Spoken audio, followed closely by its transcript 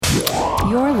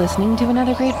You're listening to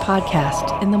another great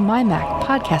podcast in the MyMac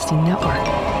Podcasting Network.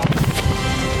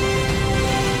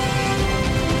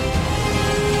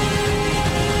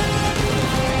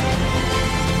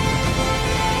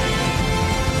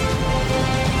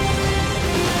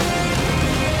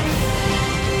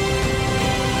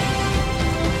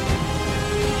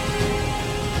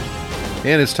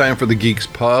 And it's time for the Geeks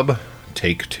Pub,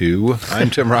 Take Two. I'm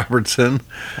Tim Robertson,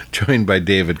 joined by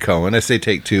David Cohen. I say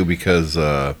Take Two because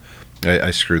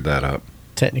I screwed that up.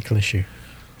 Technical issue.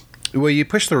 Well, you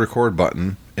push the record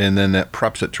button, and then that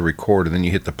preps it to record, and then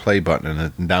you hit the play button,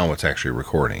 and now it's actually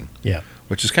recording. Yeah.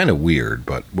 Which is kind of weird,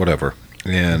 but whatever.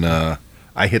 And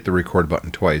I hit the record button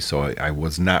twice, so I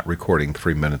was not recording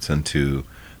 3 minutes into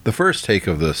the first take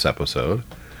of this episode.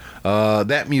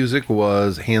 That music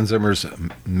was Hans Zimmer's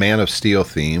Man of Steel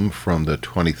theme from the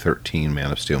 2013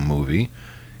 Man of Steel movie.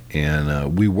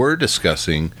 And we were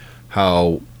discussing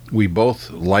how we both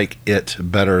like it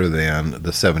better than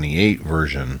the 78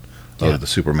 version of the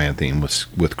Superman theme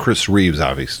with Chris Reeves,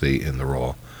 obviously, in the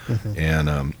role. Mm-hmm.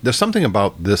 And there's something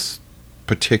about this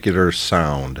particular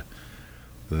sound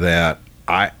that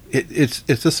it's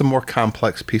just a more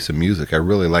complex piece of music. I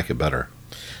really like it better.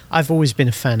 I've always been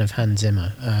a fan of Hans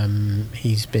Zimmer.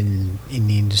 He's been in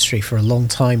the industry for a long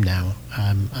time now.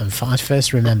 I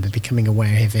first remember becoming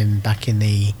aware of him back in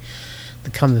the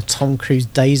kind of Tom Cruise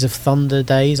Days of Thunder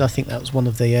days. I think that was one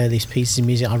of the earliest pieces of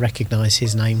music I recognise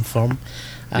his name from.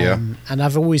 And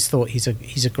I've always thought he's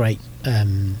a great.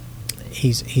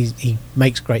 He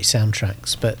makes great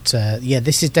soundtracks. But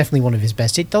this is definitely one of his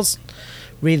best. It does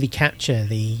really capture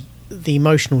the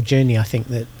emotional journey I think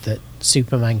that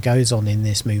Superman goes on in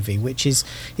this movie, which is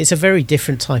it's a very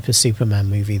different type of Superman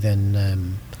movie than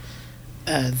the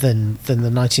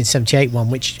 1978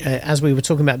 one, which as we were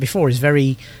talking about before is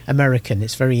very American.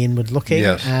 It's very inward looking,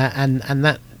 yes. And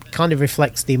that kind of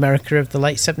reflects the America of the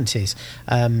late 70s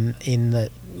in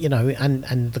that, you know,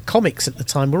 and the comics at the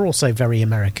time were also very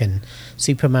American.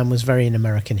 Superman was very an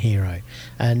American hero,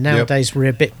 and nowadays we're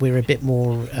a bit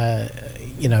more,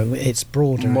 it's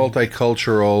broader,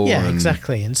 multicultural. Yeah,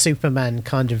 exactly. And Superman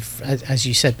kind of, as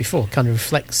you said before, kind of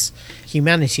reflects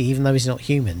humanity, even though he's not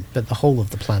human, but the whole of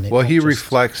the planet. Well, he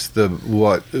reflects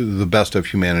what the best of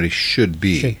humanity should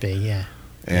be. Should be, yeah.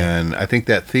 And I think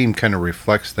that theme kind of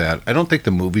reflects that. I don't think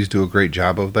the movies do a great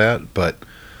job of that, but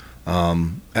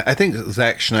I think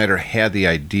Zack Snyder had the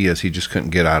ideas, he just couldn't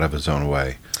get out of his own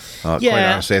way. Quite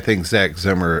honestly, I think Zack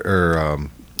Zimmer,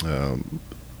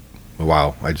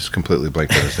 wow, I just completely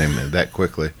blanked on his name that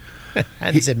quickly.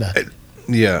 Hans Zimmer.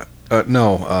 The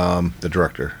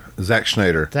director, Zack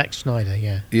Snyder. Zack Snyder,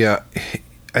 yeah. Yeah,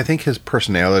 I think his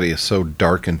personality is so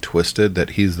dark and twisted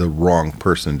that he's the wrong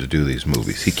person to do these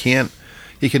movies. He can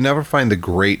never find the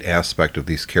great aspect of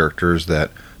these characters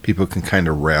that people can kind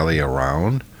of rally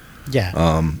around.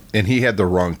 Yeah. And he had the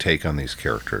wrong take on these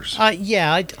characters. I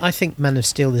think Man of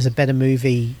Steel is a better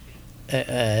movie,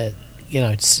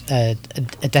 it's a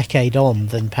decade on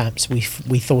than perhaps we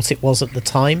thought it was at the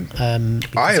time.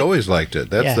 I always liked it.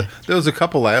 There was a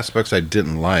couple aspects I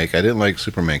didn't like. I didn't like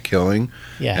Superman killing.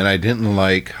 Yeah. And I didn't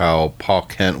like how Paul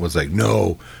Kent was like,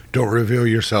 no, don't reveal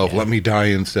yourself. Let me die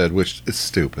instead, which is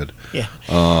stupid. Yeah.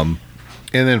 And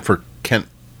then for Kent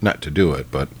not to do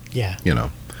it, but, you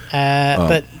know.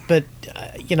 But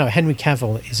Henry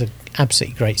Cavill is an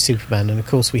absolutely great Superman, and of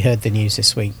course we heard the news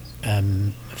this week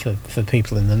for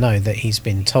people in the know that he's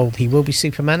been told he will be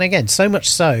Superman again. So much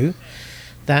so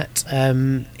that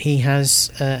he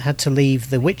has had to leave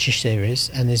the Witcher series,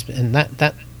 and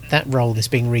that role is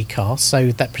being recast.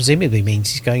 So that presumably means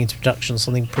he's going into production on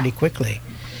something pretty quickly.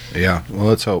 Yeah, well,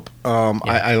 let's hope.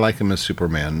 I like him as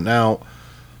Superman. Now,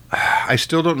 I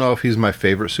still don't know if he's my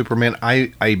favorite Superman.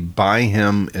 I buy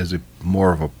him as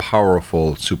more of a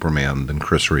powerful Superman than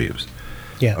Chris Reeves.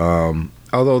 Yeah.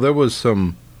 Although there was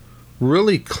some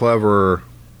really clever,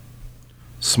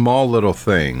 small little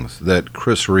things that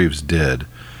Chris Reeves did,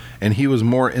 and he was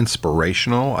more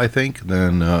inspirational, I think,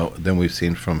 than we've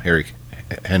seen from Henry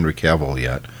Cavill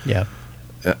yet. Yeah.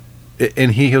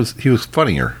 And he was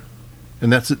funnier,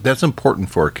 and that's important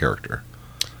for a character.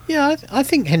 Yeah, I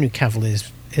think Henry Cavill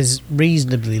is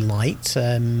reasonably light.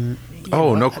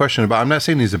 No question about it. I'm not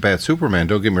saying he's a bad Superman,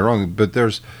 don't get me wrong, but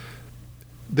there's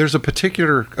a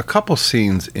couple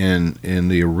scenes in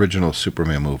the original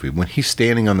Superman movie when he's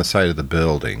standing on the side of the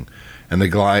building and the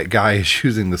guy is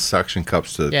using the suction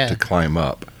cups to climb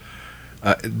up.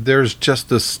 There's just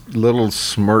this little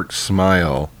smirk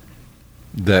smile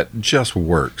that just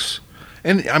works.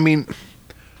 And, I mean,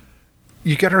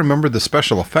 you got to remember the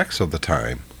special effects of the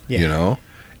time, you know?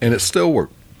 And it still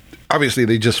worked. obviously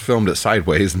they just filmed it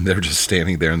sideways, and they're just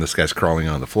standing there, and this guy's crawling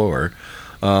on the floor.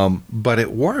 But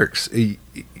it works.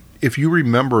 If you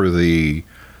remember the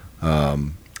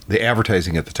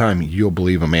advertising at the time, "You'll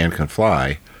believe a man can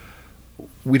fly."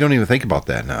 We don't even think about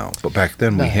that now, but back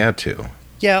then we had to.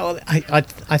 Yeah,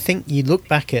 I think you look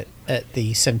back at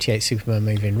the 78 Superman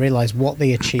movie and realise what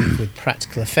they achieved with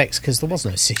practical effects, because there was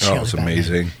no CGI. Oh, it was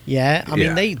amazing. Yeah, I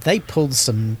mean they pulled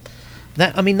some.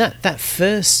 That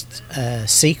first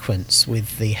sequence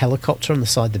with the helicopter on the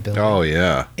side of the building. Oh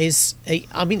yeah, it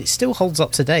still holds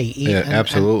up today. Yeah,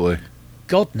 absolutely. And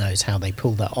God knows how they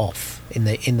pulled that off in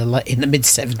the mid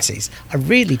 70s. I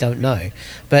really don't know,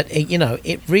 but it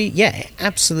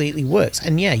absolutely works.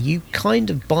 And yeah, you kind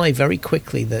of buy very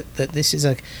quickly that this is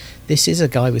a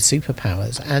guy with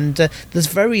superpowers, and there's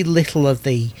very little of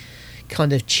the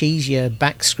kind of cheesier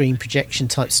back screen projection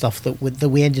type stuff that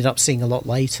we ended up seeing a lot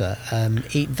later.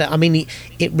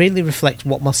 It really reflects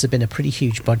what must have been a pretty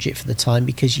huge budget for the time,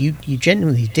 because you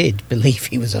genuinely did believe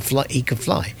he could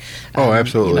fly. Oh,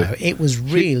 absolutely. It was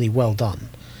really well done.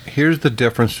 Here's the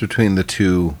difference between the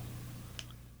two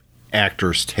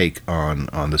actors' take on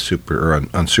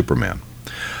Superman.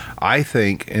 I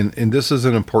think, and this is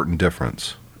an important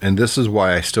difference, and this is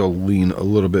why I still lean a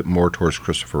little bit more towards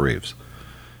Christopher Reeves.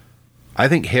 I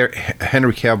think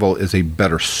Henry Cavill is a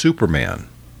better Superman,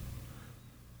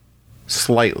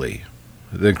 slightly,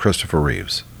 than Christopher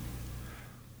Reeves.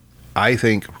 I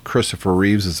think Christopher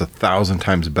Reeves is 1,000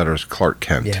 times better as Clark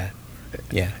Kent.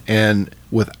 Yeah. And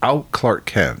without Clark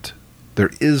Kent,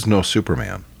 there is no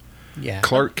Superman. Yeah.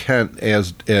 Clark Kent,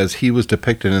 as he was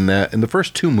depicted in the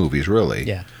first two movies, really.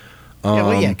 Yeah.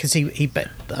 Because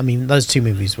those two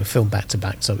movies were filmed back to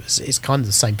back, so it's kind of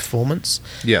the same performance.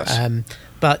 Yes.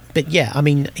 But yeah, I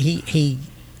mean, he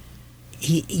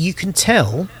you can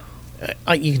tell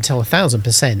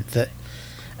 1,000% that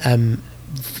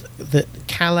that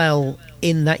Kal-El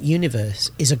in that universe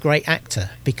is a great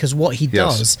actor, because what he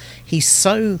does, he's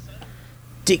so.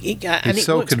 He's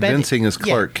so convincing as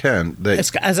Clark Kent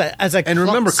that as a and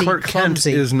remember, Clark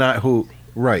clumsy, Kent is not who.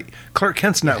 Right, Clark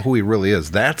Kent's not who he really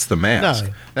is. That's the mask.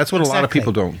 No, that's what a lot of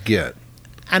people don't get.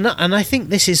 And I think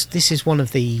this is one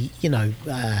of the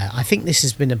I think this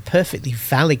has been a perfectly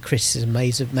valid criticism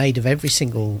made of every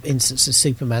single instance of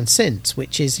Superman since,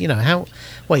 which is he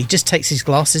just takes his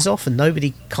glasses off and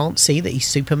nobody can't see that he's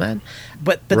Superman.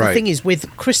 But right. The thing is,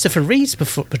 with Christopher Reeve's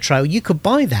portrayal, you could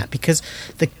buy that, because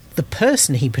the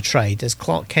person he portrayed as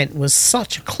Clark Kent was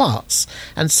such a klutz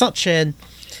and such a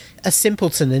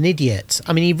simpleton, an idiot.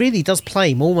 I mean, he really does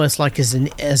play him almost like as an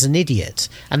idiot,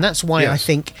 and that's why I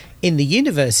think in the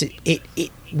universe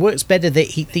it works better that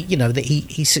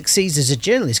he succeeds as a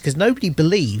journalist, because nobody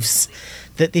believes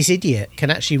that this idiot can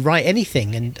actually write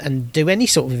anything and do any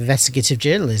sort of investigative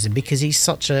journalism, because he's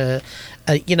such a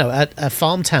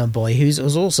farm town boy who's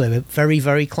also very,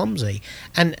 very clumsy,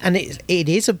 and it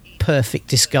is a perfect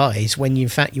disguise when in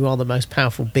fact you are the most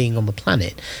powerful being on the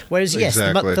planet. Whereas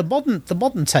exactly. the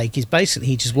modern take is basically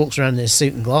he just walks around in a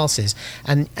suit and glasses,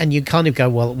 and you kind of go,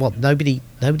 well, what, nobody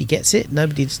gets it,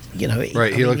 nobody's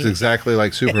right. He looks exactly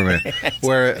like Superman.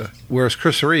 Whereas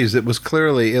Chris Reeves, it was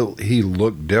clearly he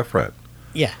looked different.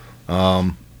 Yeah.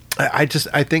 I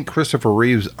think Christopher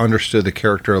Reeves understood the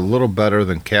character a little better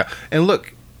than Cap. And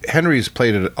look, Henry's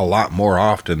played it a lot more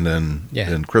often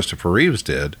than Christopher Reeves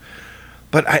did,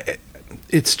 but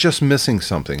it's just missing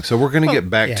something. So we're going to get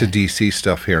back to DC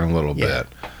stuff here in a little bit,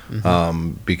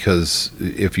 because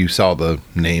if you saw the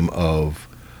name of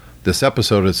this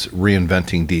episode, it's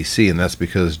Reinventing DC, and that's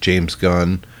because James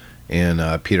Gunn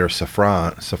and Peter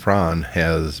Safran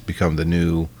has become the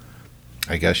new,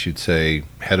 I guess you'd say,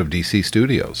 head of DC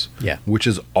Studios, which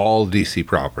is all DC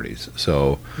properties.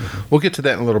 So we'll get to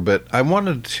that in a little bit. I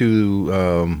wanted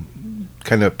to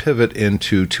kind of pivot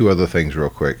into two other things real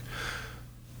quick.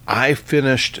 I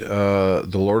finished The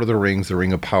Lord of the Rings, The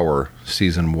Ring of Power,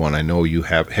 Season 1. I know you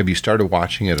have. Have you started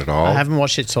watching it at all? I haven't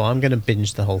watched it, so I'm going to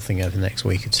binge the whole thing over the next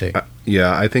week or two.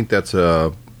 I think that's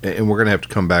and we're going to have to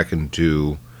come back and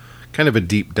do kind of a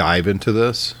deep dive into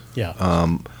this.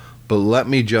 Yeah. But let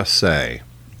me just say,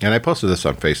 and I posted this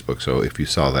on Facebook, so if you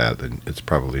saw that, then it's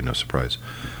probably no surprise.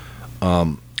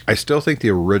 I still think the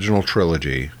original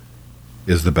trilogy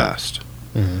is the best.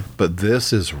 But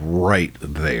this is right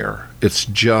there. It's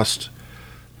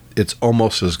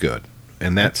almost as good.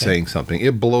 And that's saying something.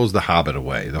 It blows The Hobbit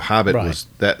away. The Hobbit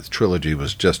that trilogy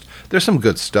was just, there's some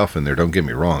good stuff in there, don't get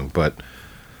me wrong,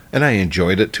 and I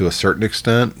enjoyed it to a certain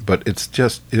extent, but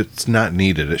it's not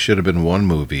needed. It should have been one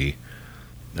movie.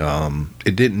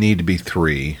 It didn't need to be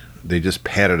three. They just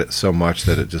padded it so much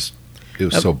that it was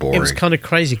so boring. It was kind of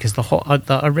crazy because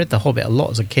I read The Hobbit a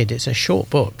lot as a kid. It's a short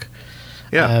book.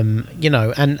 Yeah. You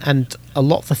know, and a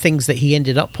lot of the things that he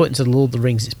ended up putting to the Lord of the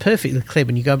Rings, it's perfectly clear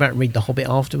when you go back and read The Hobbit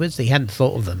afterwards that he hadn't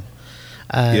thought of them.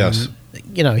 Yes.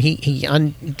 You know,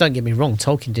 and don't get me wrong,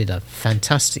 Tolkien did a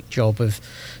fantastic job of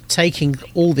taking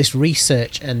all this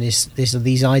research and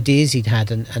these ideas he'd had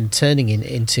and turning it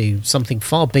into something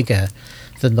far bigger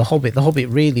than The Hobbit. The Hobbit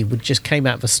really just came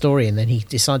out of a story, and then he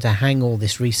decided to hang all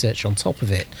this research on top of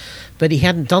it. But he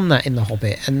hadn't done that in The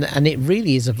Hobbit, and it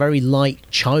really is a very light,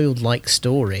 childlike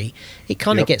story. It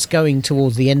kind of gets going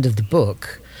towards the end of the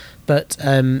book, but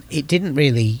it didn't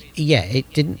really,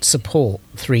 it didn't support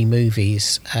 3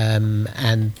 movies, and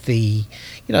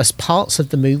parts of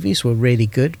the movies were really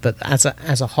good, but as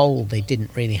a whole, they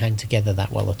didn't really hang together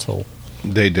that well at all.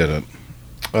 They didn't.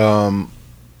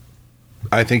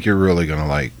 I think you're really going to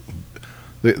like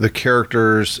the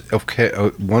characters. Okay,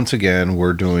 once again,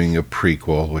 we're doing a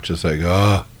prequel, which is like,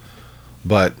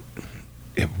 but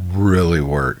it really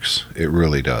works. It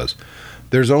really does.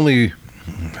 There's only,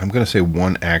 I'm going to say,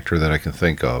 one actor that I can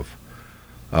think of,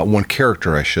 one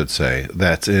character, I should say,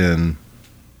 that's in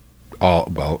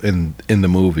the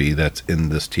movie that's in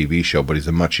this TV show, but he's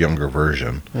a much younger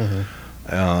version. Mm-hmm.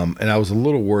 And I was a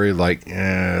little worried, like,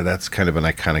 that's kind of an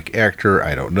iconic actor.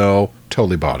 I don't know.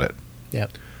 Totally bought it.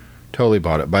 Yep. Totally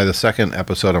bought it. By the second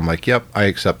episode, I'm like, yep, I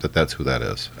accept that that's who that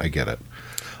is. I get it.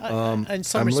 In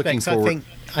some respects,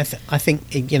 I think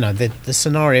the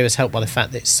scenario is helped by the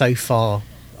fact that it's so far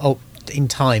in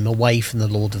time away from the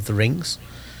Lord of the Rings.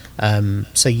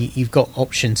 So you've got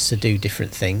options to do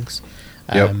different things.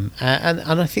 Yep.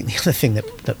 And I think the other thing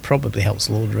that probably helps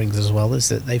Lord of the Rings as well is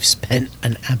that they've spent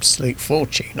an absolute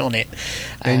fortune on it.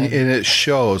 And it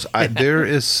shows. There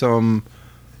is some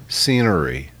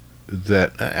scenery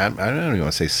that, I don't even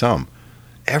want to say some.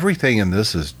 Everything in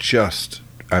this is just,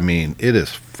 it is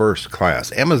first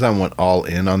class. Amazon went all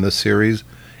in on this series,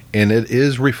 and it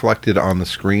is reflected on the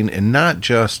screen, and not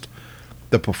just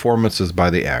the performances by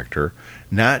the actor,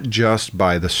 not just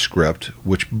by the script,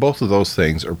 which both of those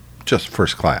things are just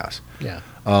first class. Yeah.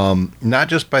 Not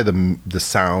just by the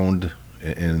sound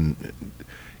and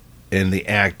the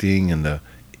acting and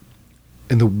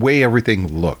the way everything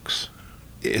looks.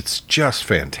 It's just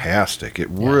fantastic. It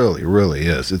really, really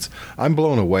is. I'm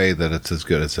blown away that it's as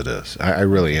good as it is. I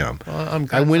really am. Well,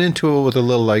 I went into it with a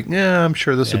little like, I'm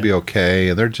sure this will be okay.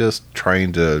 And they're just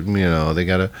trying to, they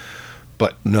got to.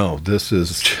 But no,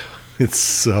 it's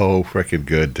so freaking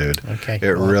good, dude. Okay.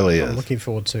 It really is. I'm looking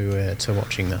forward to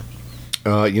watching that.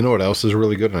 You know what else is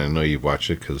really good? And I know you've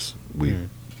watched it because we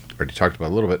already talked about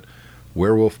it a little bit.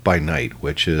 Werewolf by Night,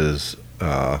 which is...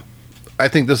 I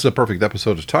think this is a perfect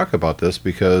episode to talk about this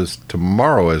because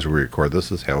tomorrow, as we record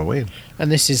this, is Halloween.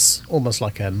 And this is almost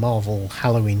like a Marvel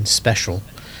Halloween special.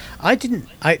 I've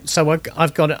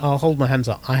got it. I'll hold my hands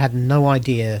up. I had no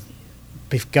idea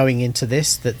going into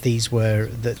this that these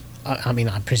were...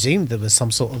 I presumed there was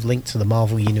some sort of link to the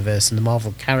Marvel universe and the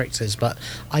Marvel characters, but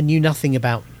I knew nothing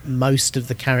about most of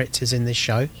the characters in this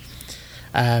show.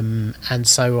 And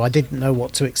so I didn't know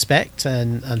what to expect,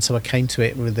 and so I came to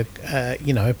it with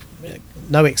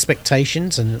no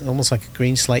expectations and almost like a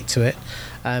green slate to it.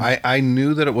 I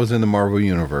knew that it was in the Marvel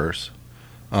universe.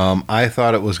 I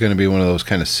thought it was going to be one of those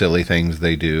kind of silly things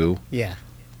they do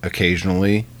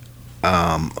occasionally.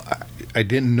 I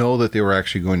didn't know that they were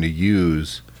actually going to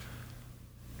use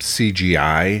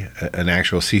CGI, an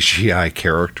actual CGI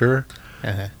character,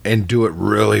 and do it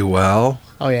really well.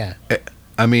 Oh, yeah.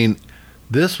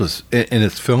 This was, and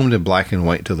it's filmed in black and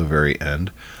white till the very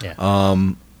end. Yeah.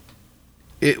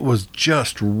 It was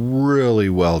just really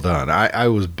well done. I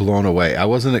was blown away. I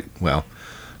wasn't,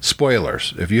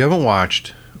 spoilers. If you haven't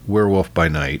watched Werewolf by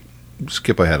Night,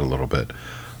 skip ahead a little bit.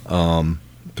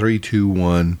 3, 2,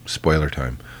 1, spoiler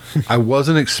time. I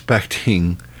wasn't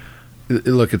expecting,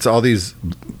 look, it's all these,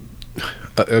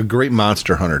 a great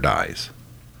monster hunter dies.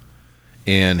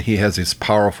 And he has this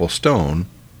powerful stone.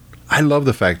 I love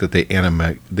the fact that they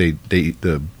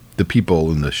the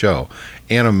people in the show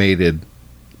animated,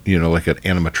 like an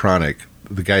animatronic,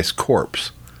 the guy's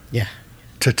corpse. Yeah.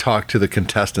 To talk to the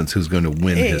contestants who's going to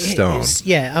win his stone. Don't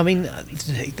get me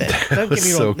wrong.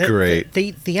 So great.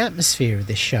 The atmosphere of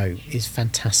this show is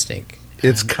fantastic.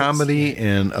 It's comedy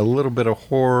and a little bit of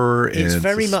horror. It's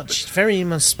very much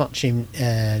in.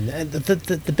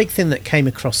 The big thing that came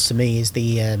across to me is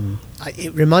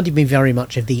it reminded me very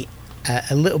much of a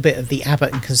little bit of the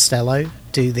Abbott and Costello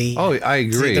do the. Oh, I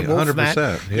agree,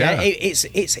 100%. Yeah,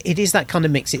 it is that kind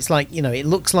of mix. It's like it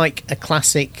looks like a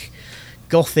classic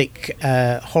gothic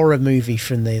horror movie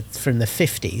from the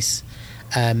 50s,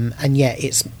 and yet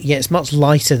it's much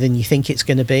lighter than you think it's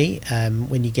going to be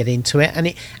when you get into it,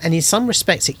 and in some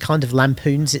respects it kind of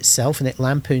lampoons itself and it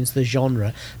lampoons the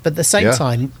genre, but at the same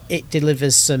time it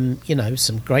delivers some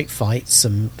great fights,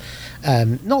 some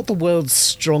not the world's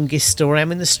strongest story. I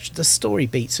mean, the story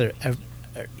beats are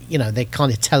they're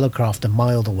kind of telegraphed a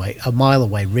mile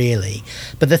away really,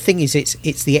 but the thing is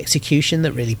it's the execution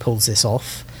that really pulls this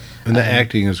off, and the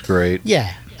acting is great. They've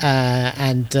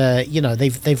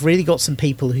really got some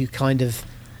people who kind of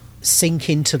sink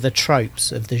into the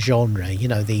tropes of the genre.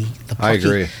 The plucky, I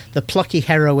agree. The plucky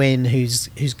heroine who's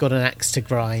got an axe to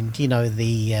grind.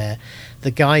 The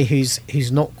guy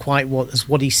who's not quite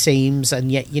what he seems,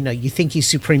 and yet you think he's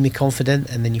supremely confident,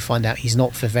 and then you find out he's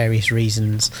not for various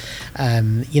reasons.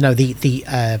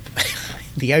 The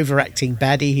the overacting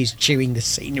baddie who's chewing the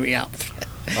scenery up.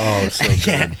 Oh, so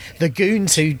good. The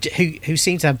goons who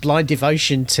seem to have blind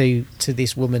devotion to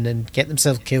this woman and get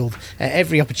themselves killed at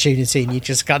every opportunity, and you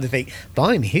just kind of think,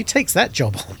 blimey, who takes that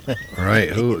job on?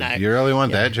 Right, you really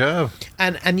want that job?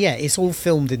 And it's all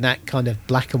filmed in that kind of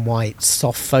black and white,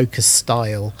 soft focus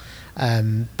style.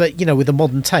 But with a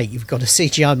modern take, you've got a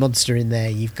CGI monster in there.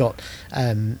 You've got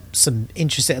some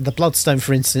interesting. The Bloodstone,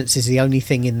 for instance, is the only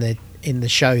thing in the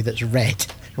show that's red.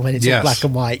 When it's all black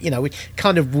and white, which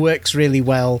kind of works really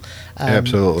well.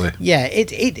 Absolutely. Yeah,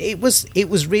 it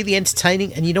was really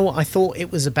entertaining, and you know what? I thought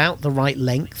it was about the right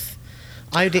length.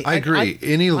 I agree.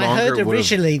 Any longer would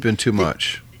have been too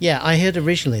much. I heard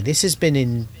originally this has been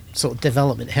in sort of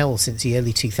development hell since the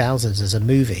early 2000s as a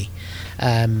movie,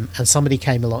 and somebody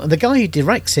came along, and the guy who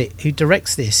directs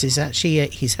this is actually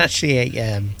a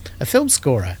film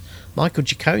scorer, Michael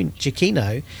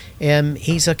Giacchino.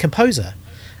 He's a composer.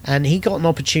 And he got an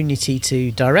opportunity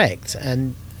to direct,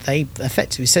 and they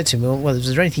effectively said to him, well,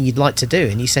 is there anything you'd like to do?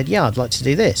 And he said, yeah, I'd like to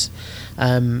do this.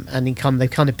 And they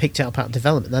kind of picked it up out of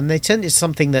development. And they turned it into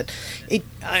something that, if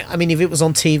it was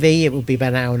on TV, it would be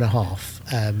about an hour and a half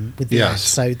with the ads.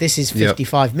 So this is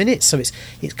 55 minutes, so it's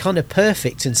kind of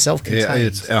perfect and self-contained. Yeah,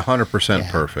 it's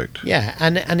 100% perfect. Yeah,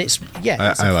 and it's,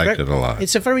 I liked it a lot.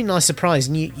 It's a very nice surprise,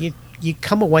 and you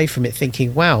come away from it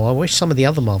thinking, wow, I wish some of the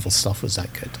other Marvel stuff was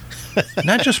that good.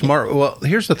 Not just Marvel. Well,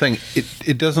 here's the thing: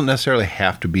 it doesn't necessarily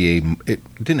have to be it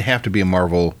didn't have to be a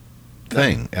Marvel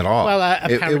thing at all. Well,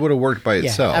 it would have worked by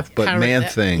itself. But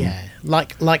Man-Thing,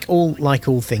 like all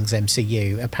things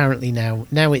MCU. Apparently now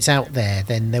it's out there.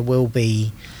 Then there will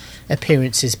be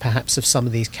appearances, perhaps, of some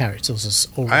of these characters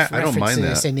or I don't mind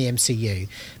references that. in the MCU,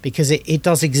 because it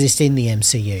does exist in the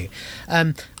MCU.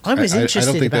 I was interested. I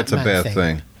don't think about that's a bad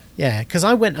thing. Yeah, because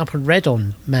I went up and read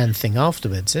on Man-Thing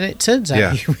afterwards, and it turns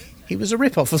out he was a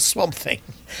rip-off of Swamp Thing.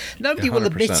 Nobody will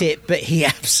admit it, but he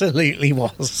absolutely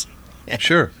was.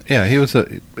 Sure. Yeah, he was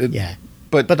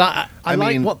But I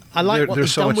like what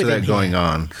there's so much of that going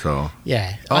on. So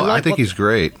I think he's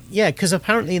great. Yeah, because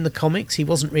apparently in the comics he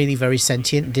wasn't really very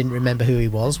sentient, and didn't remember who he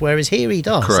was, whereas here he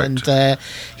does. Correct. And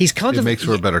he's kind of makes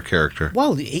for a better character.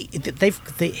 Well,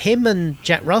 him and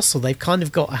Jack Russell, they've kind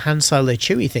of got a Han Solo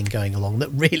Chewie thing going along that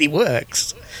really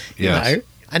works. Yes. You know?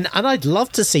 And I'd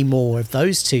love to see more of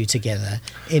those two together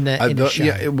in a show.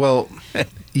 Yeah, well,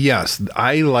 yes,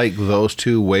 I like those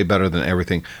two way better than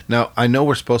everything. Now, I know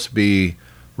we're supposed to be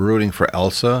rooting for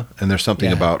Elsa, and there's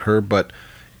something about her, but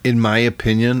in my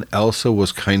opinion, Elsa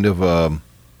was kind of a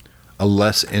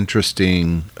less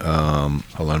interesting. Hold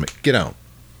on a minute. Get down.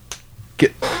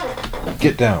 Get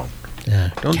down.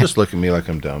 Don't just look at me like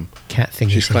I'm dumb. Cat thing.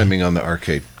 She's climbing on the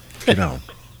arcade. Get down.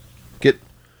 Get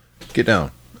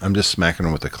down. I'm just smacking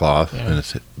her with the cloth, and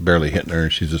it's barely hitting her,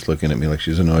 and she's just looking at me like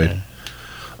she's annoyed.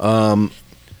 Yeah.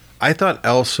 I thought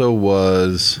Elsa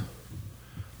was,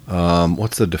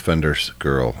 what's the Defenders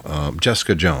girl?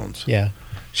 Jessica Jones. Yeah.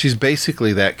 She's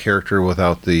basically that character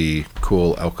without the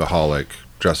cool alcoholic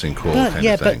dressing cool kind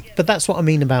of thing. But that's what I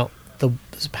mean about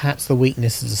perhaps the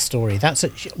weakness of the story. That's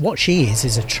what she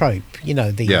is a trope. You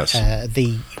know, the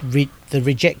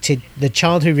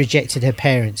child who rejected her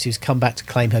parents, who's come back to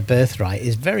claim her birthright,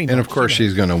 is very much, and of course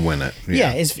she's going to win it.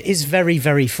 Yeah, is very,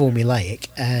 very formulaic.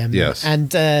 Yes, and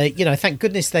thank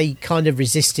goodness they kind of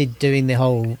resisted doing the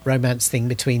whole romance thing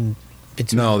between.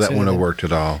 No, that wouldn't have worked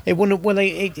at all. It wouldn't. Well,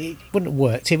 it wouldn't have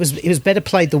worked. It was better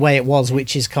played the way it was,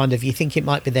 which is kind of, you think it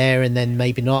might be there and then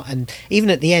maybe not. And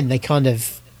even at the end, they kind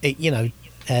of. The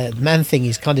Man-Thing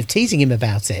is kind of teasing him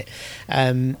about it,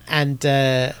 and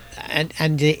it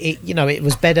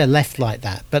was better left like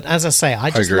that. But as I say,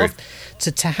 I just love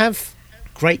to have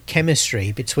great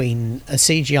chemistry between a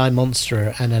CGI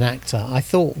monster and an actor. I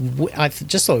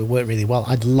just thought it worked really well.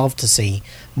 I'd love to see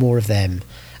more of them,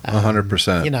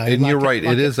 100%. You know, and like you're right.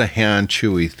 like it is a Han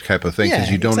Chewie type of thing because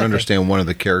Yeah, you don't exactly. understand one of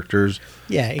the characters.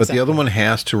 Yeah, But the other exactly. one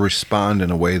has to respond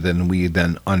in a way that we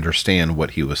then understand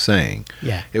what he was saying.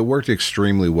 Yeah. It worked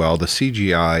extremely well. The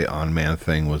CGI on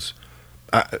Man-Thing was...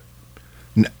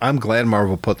 I'm glad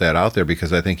Marvel put that out there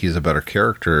because I think he's a better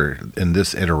character in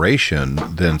this iteration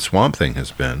than Swamp Thing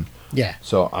has been. Yeah.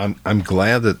 So I'm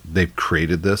glad that they've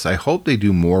created this. I hope they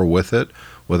do more with it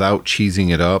without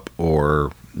cheesing it up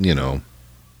or,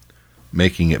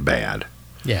 making it bad,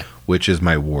 Yeah. which is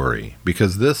my worry.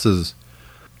 Because this is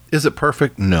it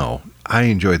perfect? No. I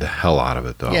enjoyed the hell out of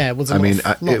it, though. Yeah, it was a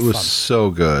lot of it was fun. so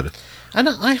good. And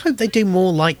I hope they do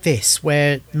more like this,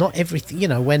 where not everything,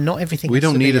 where not everything. We has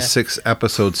don't to be need a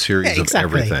 6-episode series Yeah,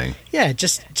 exactly. of everything. Yeah,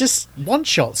 just one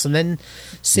shots and then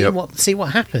see Yep.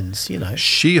 what happens.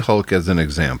 She-Hulk as an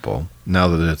example, now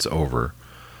that it's over.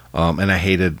 And I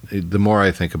hated, the more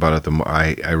I think about it, the more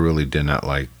I really did not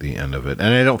like the end of it.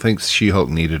 And I don't think She-Hulk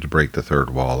needed to break the third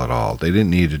wall at all. They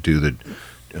didn't need to do the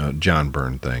John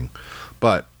Byrne thing.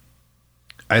 But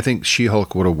I think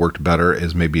She-Hulk would have worked better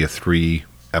as maybe a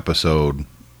 3-episode,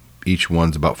 each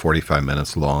one's about 45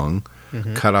 minutes long.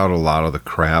 Cut out a lot of the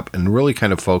crap and really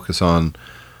kind of focus on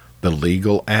the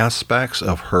legal aspects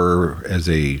of her as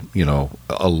a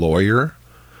lawyer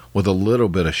with a little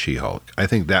bit of She-Hulk. I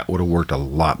think that would have worked a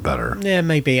lot better. Yeah,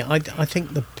 maybe. I think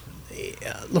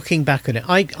looking back on it,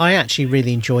 I actually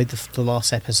really enjoyed the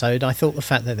last episode. I thought the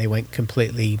fact that they went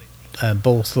completely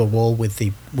balls to the wall with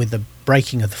the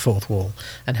breaking of the fourth wall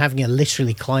and having her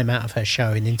literally climb out of her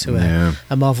show and into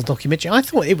a Marvel documentary. I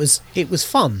thought it was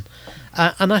fun,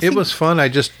 and I think It was fun. I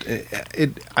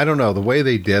don't know, the way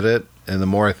they did it, and the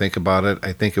more I think about it,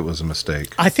 I think it was a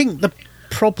mistake. I think the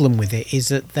problem with it is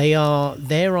that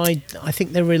I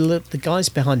think the guys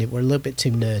behind it were a little bit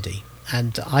too nerdy.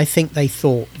 And I think they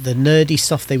thought the nerdy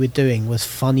stuff they were doing was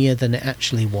funnier than it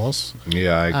actually was.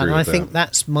 Yeah, I agree And with I that. think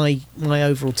that's my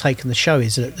overall take on the show,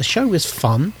 is that the show was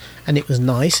fun and it was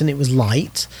nice and it was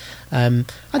light. I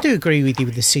do agree with you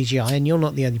with the CGI, and you're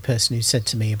not the only person who said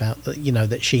to me about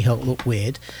that She-Hulk looked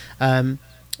weird. I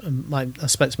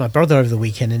spoke to my brother over the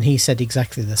weekend and he said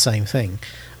exactly the same thing.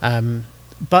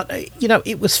 But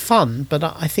it was fun, but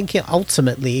I think it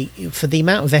ultimately, for the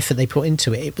amount of effort they put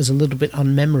into it, it was a little bit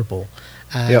unmemorable.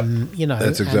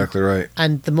 That's exactly right.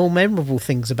 And the more memorable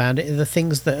things about it are the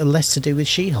things that are less to do with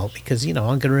She-Hulk, because I'm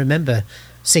going to remember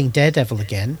seeing Daredevil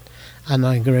again, and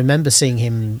I'm going to remember seeing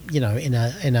him, in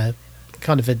a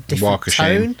kind of a different Walk of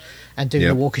Shame. tone, and doing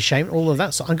the Walk of Shame, all of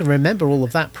that. So I'm going to remember all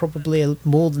of that probably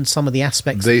more than some of the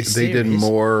aspects. They of the series. did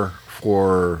more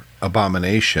for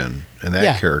Abomination and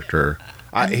that character.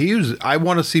 I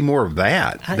want to see more of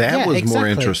that. That was more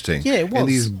exactly. interesting. Yeah, it was. And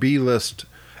these B-list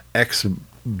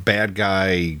ex-bad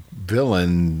guy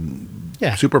villain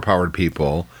superpowered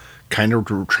people kind of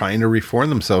trying to reform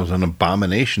themselves, and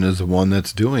Abomination is the one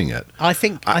that's doing it. I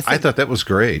thought that was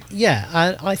great.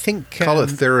 Yeah, I think Call it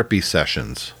therapy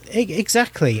sessions.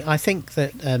 Exactly. I think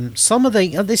that some of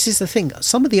this is the thing.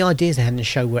 Some of the ideas they had in the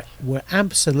show were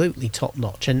absolutely top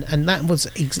notch, and that was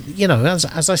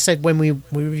as I said when we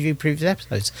reviewed previous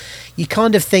episodes, you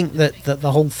kind of think that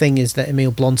the whole thing is that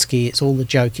Emil Blonsky, it's all the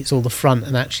joke, it's all the front,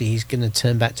 and actually he's going to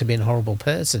turn back to being a horrible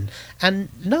person. And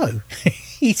no,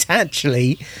 he's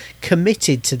actually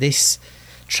committed to this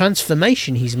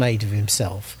transformation he's made of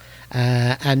himself.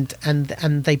 And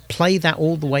they play that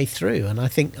all the way through, and I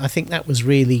think that was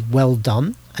really well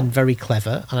done and very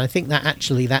clever. And I think that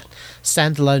actually that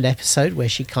standalone episode where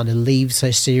she kind of leaves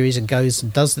her series and goes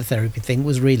and does the therapy thing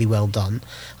was really well done.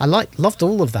 I loved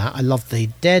all of that. I loved the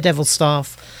Daredevil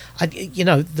stuff.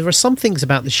 There are some things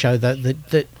about the show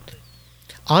that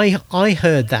I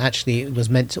heard that actually it was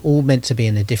meant to be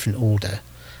in a different order.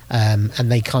 And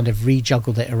they kind of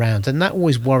rejuggled it around, and that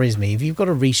always worries me. If you've got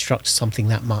to restructure something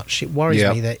that much, it worries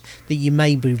me that you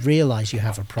maybe realise you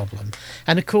have a problem.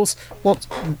 And of course, what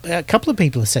a couple of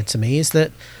people have said to me is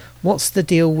that, what's the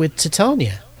deal with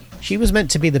Titania? She was meant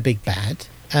to be the big bad,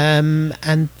 and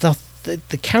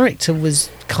the character was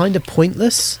kind of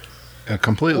pointless,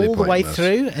 Completely all the way pointless.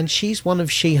 through. And she's one of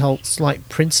She-Hulk's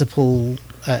principal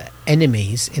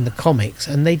enemies in the comics,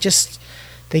 and they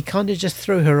kind of just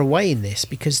threw her away in this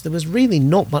because there was really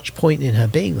not much point in her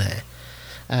being there.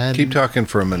 Keep talking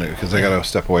for a minute because I got to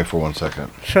step away for 1 second.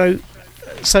 So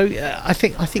I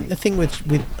think the thing with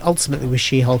ultimately with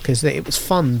She-Hulk is that it was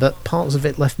fun, but parts of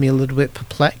it left me a little bit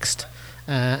perplexed,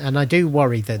 and I do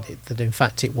worry that in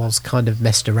fact it was kind of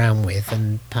messed around with,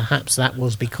 and perhaps that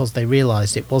was because they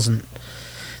realised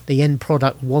the end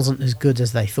product wasn't as good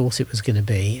as they thought it was going to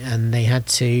be, and they had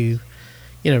to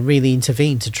really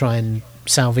intervene to try and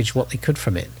salvage what they could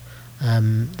from it.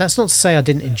 That's not to say I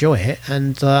didn't enjoy it,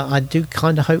 and I do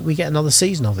kind of hope we get another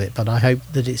season of it, but I hope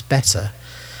that it's better.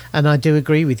 And I do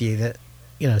agree with you that,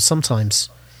 sometimes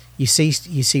you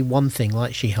see one thing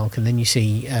like She-Hulk, and then you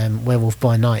see Werewolf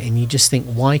by Night, and you just think,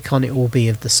 why can't it all be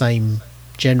of the same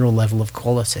general level of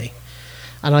quality?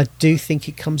 And I do think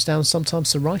it comes down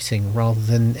sometimes to writing rather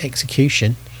than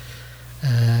execution,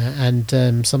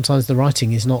 and sometimes the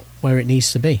writing is not where it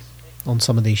needs to be on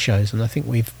some of these shows, and I think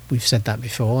we've said that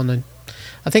before, and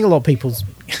I think a lot of people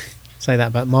say that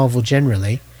about Marvel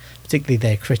generally, particularly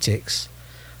their critics.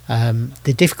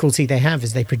 The difficulty they have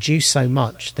is they produce so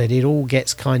much that it all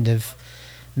gets kind of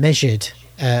measured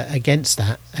against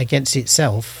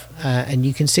itself, and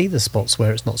you can see the spots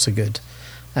where it's not so good,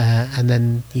 and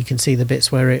then you can see the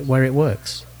bits where it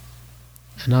works.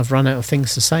 And I've run out of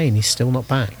things to say, and he's still not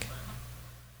back.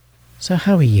 So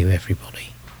how are you, everybody?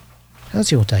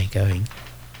 How's your day going?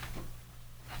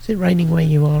 Is it raining where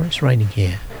you are? It's raining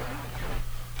here.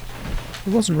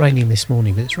 It wasn't raining this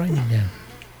morning, but it's raining now.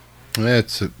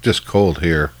 It's just cold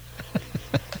here.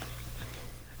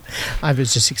 I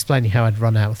was just explaining how I'd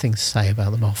run out of things to say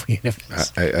about the Marvel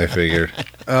Universe. I figured.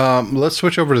 Let's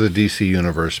switch over to the DC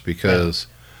Universe, because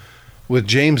with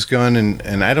James Gunn,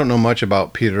 and I don't know much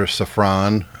about Peter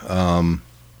Safran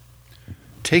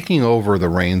taking over the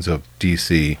reins of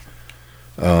DC,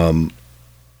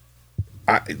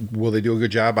 will they do a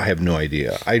good job? I have no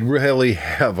idea. I really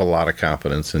have a lot of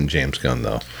confidence in James Gunn,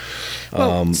 though.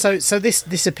 Well, so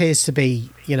this appears to be,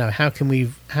 how can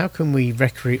we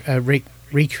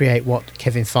recreate what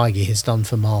Kevin Feige has done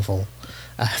for Marvel?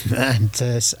 And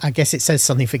I guess it says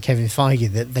something for Kevin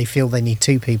Feige that they feel they need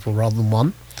two people rather than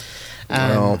one.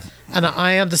 And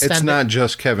I understand it's not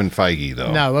just Kevin Feige,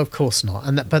 though. No, of course not.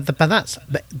 And but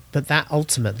that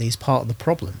ultimately is part of the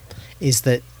problem. Is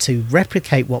that to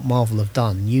replicate what Marvel have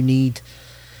done, you need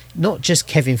not just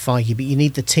Kevin Feige, but you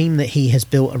need the team that he has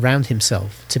built around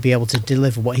himself to be able to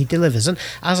deliver what he delivers. And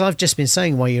as I've just been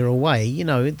saying while you're away,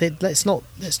 let's not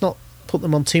put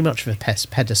them on too much of a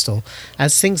pedestal,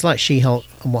 as things like She-Hulk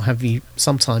and what have you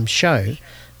sometimes show.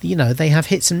 They have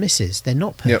hits and misses. They're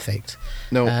not perfect.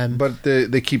 Yep. No, but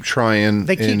they keep trying.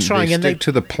 They keep trying, and they stick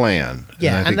to the plan.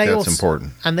 Yeah, and I think that's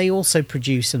important. And they also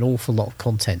produce an awful lot of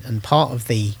content. And part of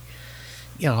the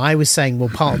I was saying,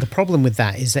 part of the problem with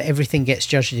that is that everything gets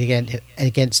judged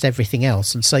against everything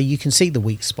else, and so you can see the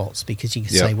weak spots because you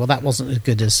can say, well, that wasn't as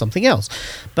good as something else.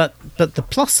 But the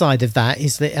plus side of that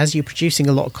is that as you're producing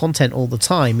a lot of content all the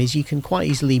time, is you can quite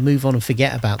easily move on and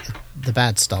forget about the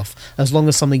bad stuff as long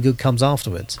as something good comes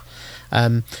afterwards.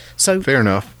 So fair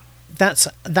enough. That's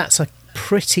a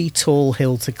pretty tall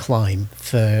hill to climb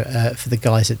for the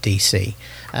guys at DC.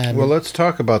 Well, let's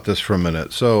talk about this for a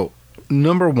minute. So,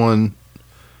 number one,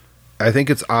 I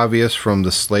think it's obvious from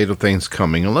the slate of things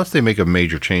coming, unless they make a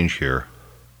major change here,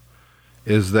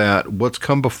 is that what's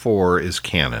come before is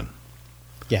canon.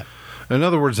 Yeah. In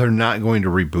other words, they're not going to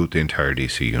reboot the entire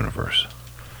DC universe.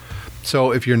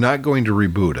 So if you're not going to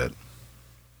reboot it,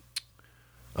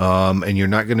 and you're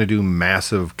not going to do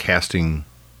massive casting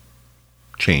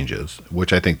changes,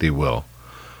 which I think they will,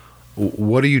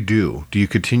 what do? Do you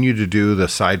continue to do the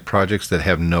side projects that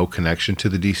have no connection to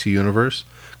the DC universe?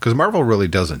 Because Marvel really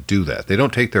doesn't do that. They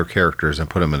don't take their characters and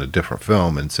put them in a different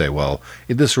film and say, well,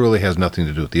 this really has nothing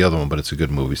to do with the other one, but it's a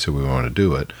good movie, so we want to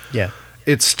do it. Yeah.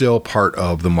 It's still part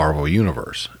of the Marvel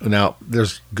universe. Now,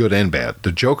 there's good and bad.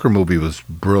 The Joker movie was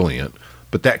brilliant,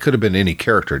 but that could have been any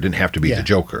character. It didn't have to be the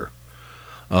Joker.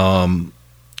 And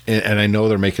I know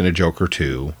they're making a Joker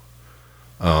too.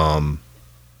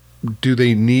 Do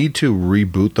they need to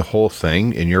reboot the whole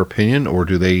thing, in your opinion, or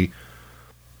do they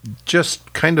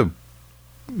just kind of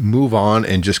move on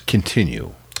and just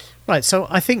continue? Right, so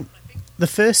I think the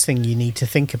first thing you need to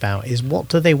think about is what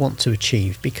do they want to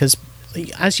achieve? Because,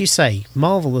 as you say,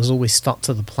 Marvel has always stuck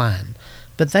to the plan,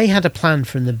 but they had a plan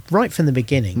right from the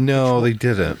beginning. No, they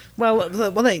didn't. Well,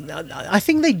 I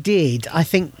think they did. I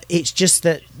think it's just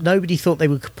that nobody thought they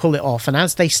would pull it off, and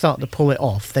as they start to pull it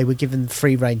off, they were given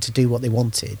free rein to do what they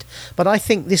wanted. But I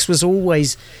think this was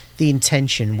always the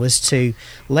intention, was to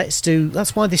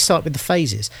that's why they start with the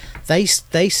phases. They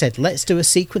said, let's do a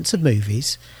sequence of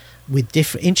movies with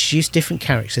introduce different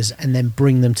characters and then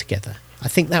bring them together. I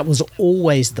think that was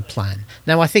always the plan.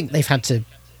 Now, I think they've had to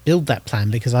build that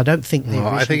plan because I don't think Well,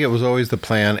 I think it was always the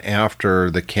plan after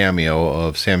the cameo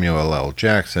of Samuel L.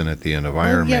 Jackson at the end of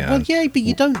Iron Man. Well, yeah, but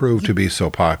you don't prove to be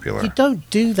so popular. You don't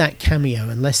do that cameo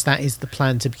unless that is the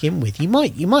plan to begin with. You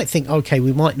might think, okay,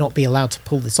 we might not be allowed to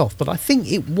pull this off, but I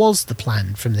think it was the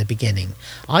plan from the beginning.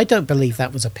 I don't believe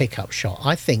that was a pickup shot.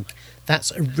 I think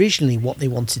that's originally what they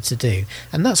wanted to do,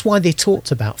 and that's why they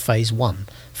talked about Phase 1.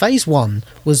 Phase 1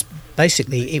 was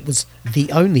basically, it was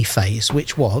the only phase,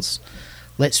 which was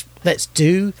let's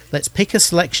pick a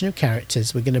selection of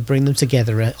characters, we're going to bring them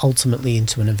together ultimately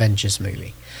into an Avengers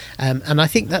movie, and I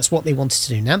think that's what they wanted to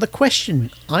do. Now the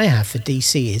question I have for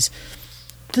DC is,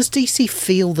 does DC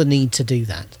feel the need to do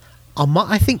that?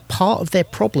 I think part of their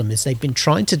problem is they've been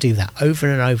trying to do that over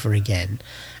and over again,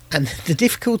 and the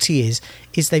difficulty is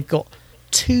they've got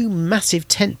two massive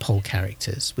tentpole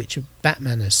characters, which are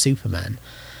Batman and Superman,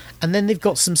 and then they've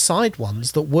got some side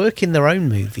ones that work in their own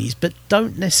movies but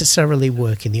don't necessarily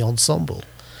work in the ensemble.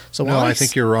 So no, I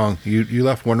think you're wrong. You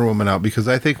left Wonder Woman out because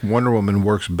I think Wonder Woman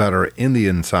works better in the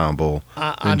ensemble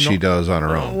than she does on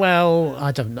her own. Well,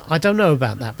 I don't know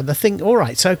about that. But the thing, all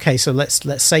right, so okay, so let's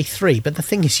say 3. But the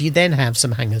thing is, you then have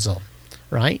some hangers on,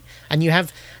 right? And you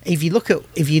have, if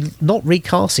you're not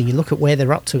recasting, you look at where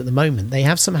they're up to at the moment. They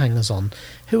have some hangers on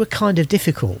who are kind of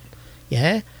difficult.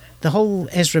 Yeah, the whole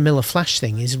Ezra Miller Flash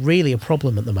thing is really a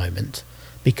problem at the moment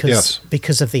because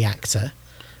of the actor.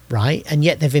 Right, and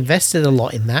yet they've invested a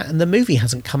lot in that, and the movie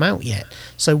hasn't come out yet.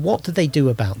 So what do they do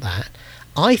about that?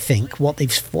 I think what they've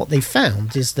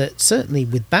found is that certainly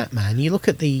with Batman, you look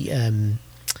at the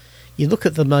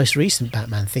most recent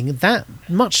Batman thing. That,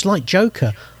 much like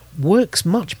Joker, works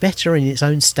much better in its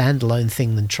own standalone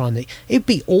thing than trying to. It'd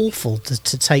be awful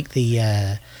to take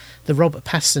the Robert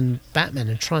Pattinson Batman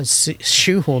and try and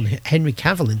shoehorn Henry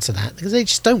Cavill into that, because they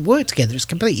just don't work together. It's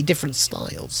completely different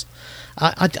styles.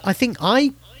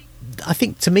 I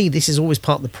think to me this is always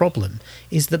part of the problem,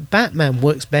 is that Batman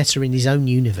works better in his own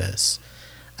universe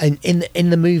and in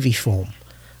the movie form.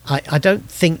 I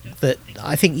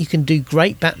think you can do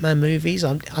great Batman movies.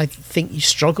 I think you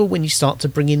struggle when you start to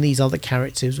bring in these other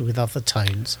characters with other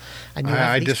tones, and you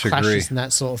have these clashes and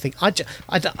that sort of thing.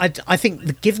 I think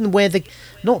that given where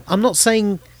I'm not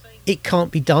saying it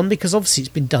can't be done, because obviously it's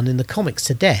been done in the comics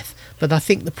to death. But I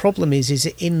think the problem is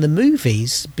in the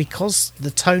movies, because the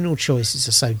tonal choices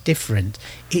are so different,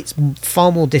 it's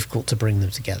far more difficult to bring them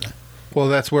together. Well,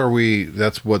 that's what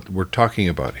we're talking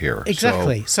about here.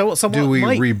 Exactly. So do we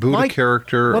reboot a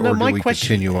character, or do we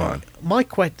continue on?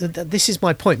 This is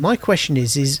my point. My question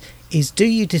is do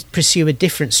you pursue a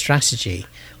different strategy,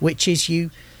 which is you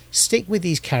stick with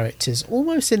these characters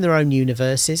almost in their own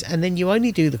universes, and then you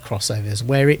only do the crossovers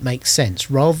where it makes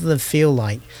sense, rather than feel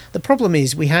like the problem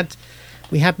is we had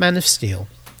Man of Steel,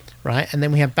 right, and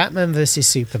then we had Batman versus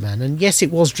Superman, and yes,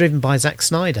 it was driven by Zack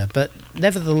Snyder, but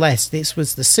nevertheless, this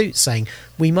was the suit saying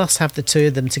we must have the two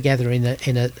of them together in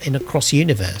a cross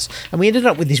universe, and we ended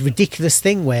up with this ridiculous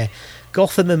thing where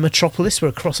Gotham and Metropolis were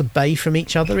across a bay from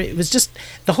each other. It was just,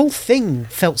 the whole thing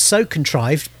felt so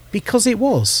contrived because it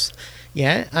was.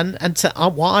 Yeah, and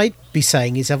what I'd be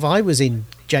saying is, if I was in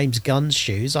James Gunn's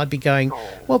shoes, I'd be going,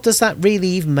 well, does that really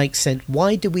even make sense?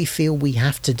 Why do we feel we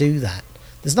have to do that?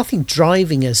 There's nothing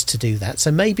driving us to do that,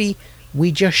 so maybe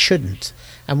we just shouldn't,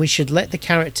 and we should let the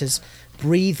characters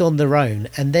breathe on their own,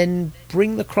 and then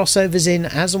bring the crossovers in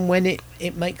as and when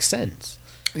it makes sense.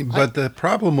 But the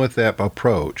problem with that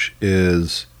approach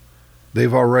is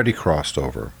they've already crossed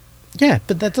over. Yeah,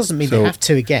 but that doesn't mean they have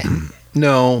to again.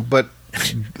 No, but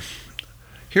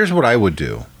here's what I would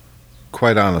do,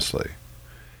 quite honestly.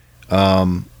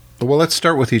 Well, let's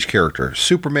start with each character.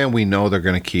 Superman, we know they're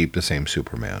going to keep the same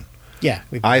Superman. Yeah.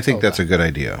 I think that's a good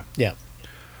idea. Yeah.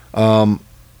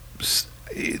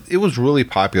 It was really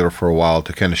popular for a while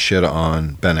to kind of shit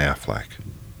on Ben Affleck.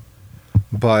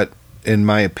 But in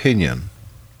my opinion,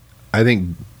 I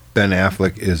think Ben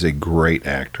Affleck is a great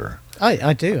actor.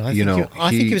 I do. I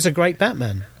think he was a great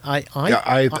Batman. I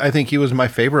think he was my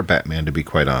favorite Batman, to be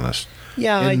quite honest.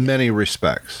 Yeah, in many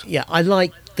respects. Yeah, I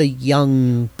like the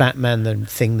young Batman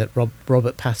thing that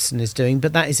Robert Pattinson is doing,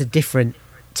 but that is a different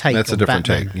take. That's a different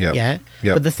Batman. take. Yep. Yeah.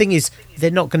 Yep. But the thing is, they're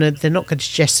not going to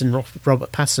jettison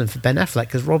Robert Pattinson for Ben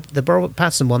Affleck, because the Robert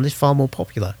Pattinson one is far more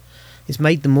popular. It's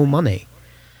made them more money.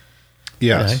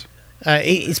 Yes.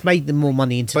 It's made them more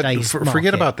money in today's market.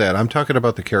 Forget about that. I'm talking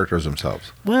about the characters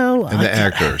themselves. Well, and the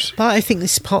actors. But I think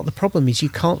this is part of the problem, is you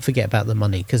can't forget about the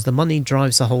money, because the money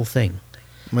drives the whole thing.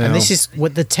 Well, and this is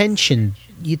what the tension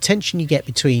you get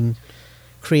between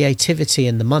creativity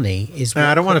and the money is.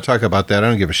 I don't want to talk about that. I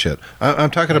don't give a shit.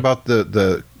 I'm talking about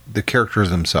the characters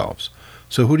themselves.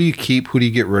 So who do you keep? Who do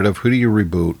you get rid of? Who do you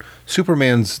reboot?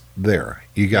 Superman's there.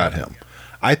 You got him.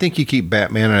 I think you keep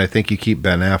Batman, and I think you keep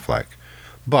Ben Affleck.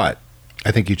 But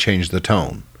I think you change the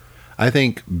tone. I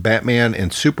think Batman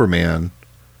and Superman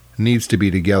needs to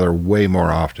be together way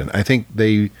more often. I think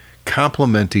they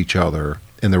complement each other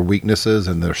in their weaknesses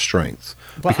and their strengths.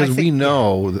 Because we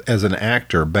know, as an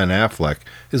actor, Ben Affleck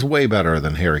is way better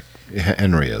than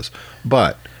Henry is.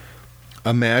 But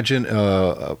imagine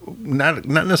not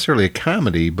necessarily a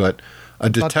comedy, but a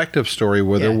detective story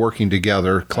where they're working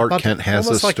together. Clark Kent has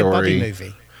a story. Almost like a buddy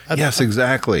movie. Yes,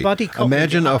 exactly.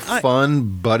 Imagine a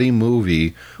fun buddy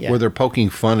movie where they're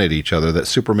poking fun at each other, that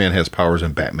Superman has powers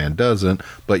and Batman doesn't,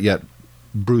 but yet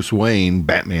Bruce Wayne,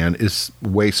 Batman, is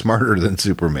way smarter than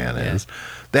Superman is.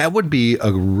 That would be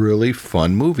a really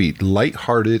fun movie,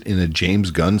 lighthearted in a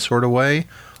James Gunn sort of way.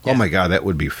 Oh my God, that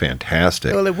would be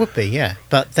fantastic. Well, it would be, yeah.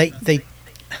 But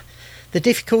the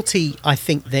difficulty I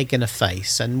think they're going to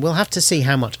face, and we'll have to see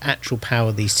how much actual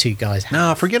power these two guys have.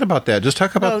 No, forget about that. Just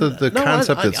talk about the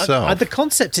concept itself. The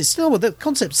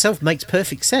concept itself makes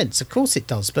perfect sense. Of course it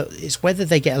does, but it's whether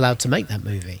they get allowed to make that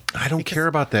movie. I don't care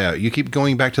about that. You keep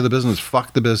going back to the business.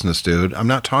 Fuck the business, dude. I'm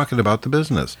not talking about the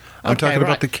business. I'm talking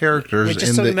about the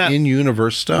characters and the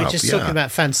in-universe stuff. We're just talking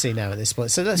about fantasy now at this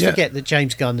point. So let's forget that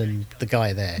James Gunn and the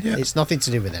guy there. Yeah. It's nothing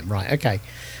to do with them. Right, okay.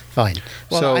 Fine.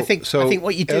 Well, I think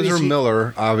what you do Ezra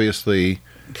Miller, obviously,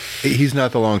 he's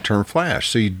not the long-term Flash.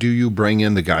 So do you bring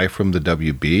in the guy from the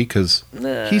WB? Because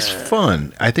he's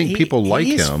fun. I think people like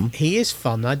him. He is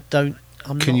fun.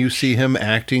 Can you see him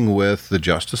acting with the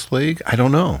Justice League? I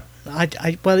don't know.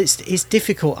 Well, it's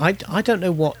difficult. I don't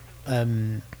know what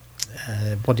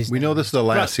is. We know this is the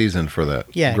last season for that.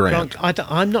 Yeah, Grant.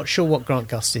 I'm not sure what Grant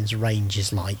Gustin's range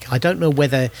is like. I don't know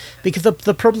whether, because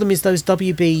the problem is those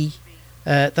WB.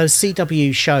 Those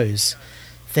CW shows,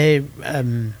 they're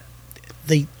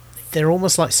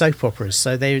almost like soap operas.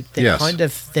 So they're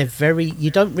very. You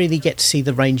don't really get to see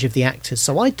the range of the actors.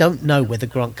 So I don't know whether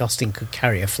Grant Gustin could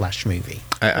carry a Flash movie.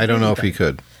 I don't know if he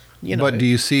could. But do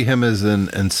you see him as an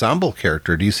ensemble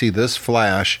character? Do you see this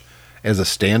Flash as a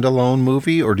standalone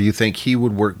movie, or do you think he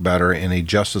would work better in a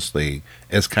Justice League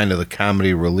as kind of the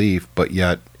comedy relief, but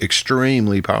yet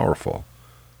extremely powerful?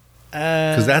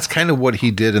 Because that's kind of what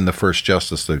he did in the first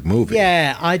Justice League movie.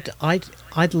 Yeah, I'd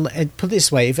put it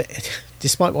this way: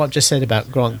 despite what I've just said about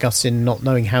Grant Gustin not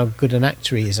knowing how good an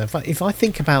actor he is, if I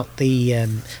think about the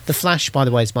Flash, by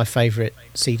the way, is my favourite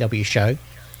CW show.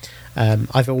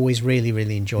 I've always really,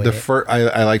 really enjoyed it.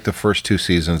 I like the first two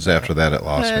seasons. After that, it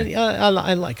lost me. I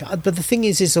like it. But the thing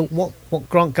is that what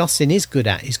Grant Gustin is good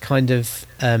at is kind of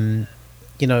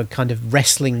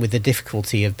wrestling with the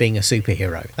difficulty of being a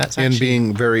superhero. And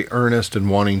being very earnest and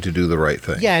wanting to do the right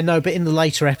thing. Yeah, no, but in the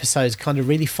later episodes, kind of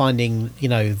really finding,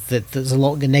 that there's a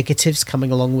lot of negatives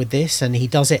coming along with this, and he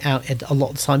does it out, a lot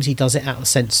of times he does it out of a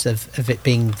sense of it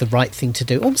being the right thing to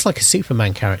do, almost like a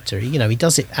Superman character. He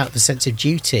does it out of a sense of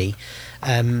duty,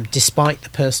 despite the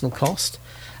personal cost.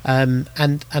 And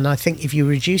I think if you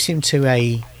reduce him to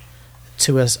a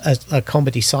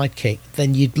comedy sidekick,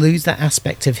 then you'd lose that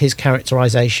aspect of his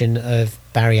characterization of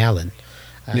Barry Allen.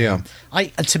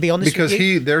 To be honest, because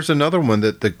there's another one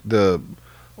that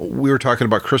we were talking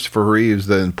about Christopher Reeves.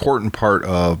 The important part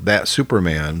of that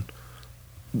Superman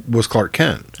was Clark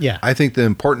Kent. Yeah, I think the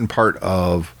important part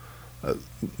of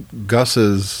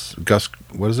Grant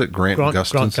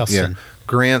Gustin.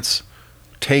 Grant's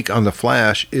take on the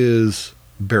Flash is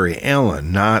Barry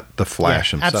Allen, not the Flash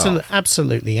himself.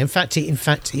 Absolutely. In fact,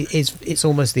 it's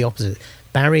almost the opposite.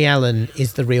 Barry Allen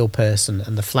is the real person,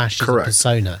 and the Flash is a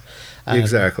persona.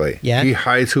 Exactly. Yeah. He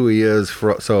hides who he is,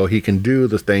 so he can do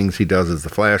the things he does as the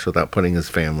Flash without putting his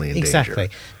family in danger.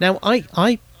 Exactly. Now,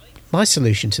 my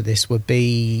solution to this would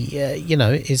be,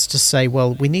 is to say,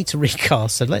 well, we need to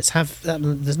recast. So let's have.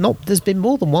 There's been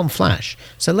more than one Flash,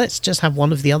 so let's just have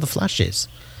one of the other Flashes.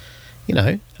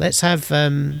 Let's have.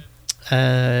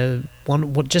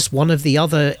 One of the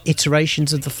other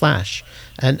iterations of the Flash,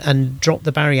 and drop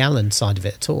the Barry Allen side of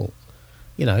it at all.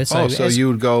 So you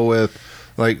would go with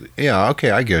I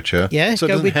get you. Yeah, so it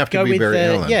doesn't have to be Barry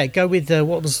Allen. Yeah, go with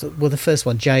what was the first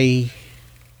one? Jay.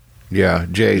 Yeah,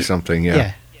 Jay something. Yeah.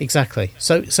 Yeah, exactly.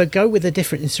 So go with a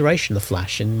different iteration of the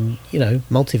Flash, and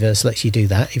Multiverse lets you do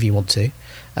that if you want to,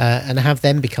 and have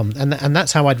them become and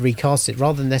that's how I'd recast it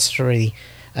rather than necessarily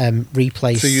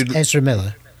replace Ezra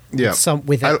Miller. Yeah,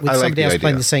 with somebody else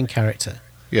playing the same character.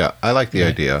 Yeah, I like the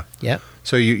idea. Yeah.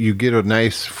 So you get a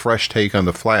nice fresh take on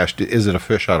the Flash. Is it a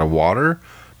fish out of water?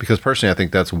 Because personally, I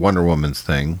think that's Wonder Woman's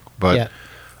thing. But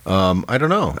I don't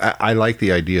know. I like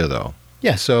the idea though.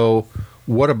 Yeah. So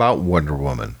what about Wonder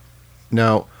Woman?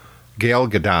 Now, Gal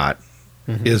Gadot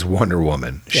is Wonder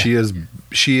Woman. Yeah.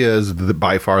 She is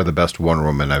by far the best Wonder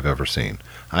Woman I've ever seen.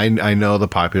 I know the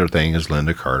popular thing is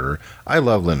Linda Carter. I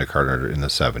love Linda Carter in the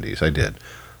 70s. I did.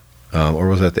 Or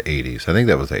was that the 80s? I think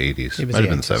that was the 80s. It was Might the have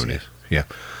been the 80s, 70s. Yeah.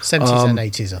 70s and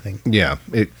 80s, I think. Yeah.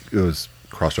 It was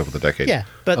crossed over the decade. Yeah,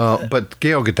 but but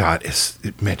Gal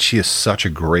Gadot she is such a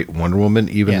great Wonder Woman,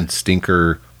 even in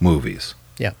stinker movies.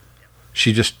 Yeah.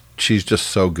 She's just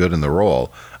so good in the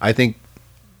role. I think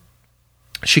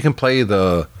she can play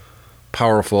the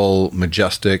powerful,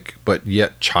 majestic, but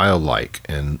yet childlike,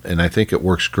 and I think it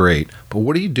works great. But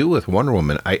what do you do with Wonder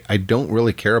Woman? I don't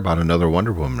really care about another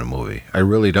Wonder Woman movie. I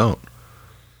really don't.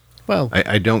 Well,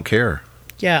 I don't care.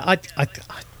 yeah, I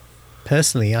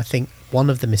personally, I think one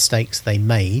of the mistakes they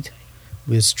made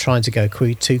was trying to go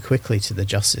too quickly to the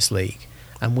Justice League,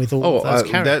 and with all of those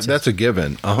characters. That's a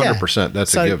given. 100%.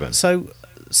 That's a given.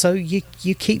 So you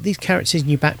keep these characters in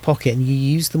your back pocket and you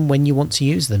use them when you want to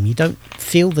use them. You don't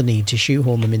feel the need to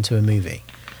shoehorn them into a movie.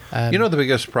 You know the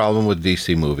biggest problem with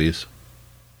DC movies?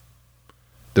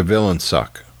 The villains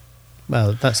suck.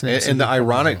 Well, that's And the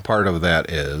ironic part of that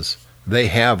is they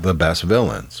have the best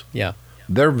villains. Yeah.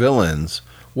 Their villains,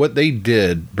 what they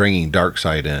did bringing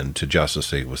Darkseid in to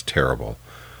Justice League was terrible.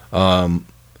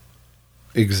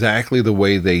 Exactly the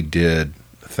way they did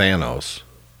Thanos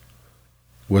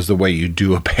was the way you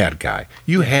do a bad guy.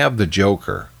 You have the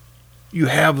Joker.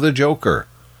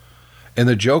 And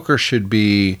the Joker should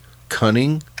be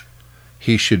cunning.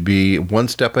 He should be one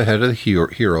step ahead of the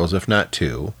heroes, if not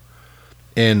two,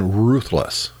 and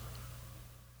ruthless.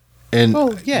 And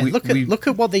look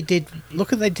at what they did.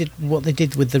 Look at what they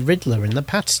did with the Riddler in the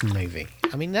Patterson movie.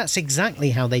 I mean, that's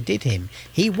exactly how they did him.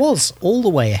 He was all the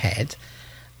way ahead,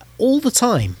 all the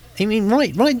time. I mean,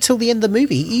 right until the end of the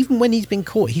movie. Even when he's been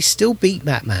caught, he still beat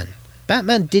Batman.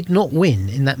 Batman did not win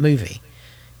in that movie.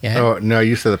 Yeah. Oh no,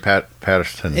 you said the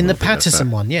Patterson in the movie,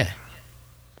 Patterson one, yeah.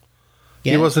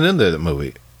 He wasn't in the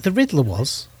movie. The Riddler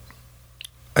was.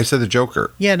 I said the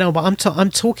Joker. Yeah, no, but I'm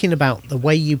talking about the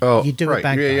way you do right. a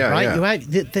bad guy, right?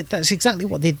 Yeah. That's exactly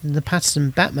what they did in the Patterson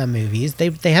Batman movie. Is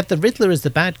they had the Riddler as the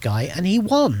bad guy, and he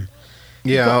won.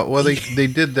 Yeah, well, they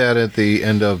did that at the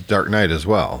end of Dark Knight as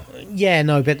well. Yeah,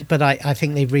 no, but I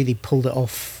think they really pulled it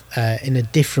off in a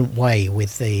different way.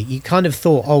 With you kind of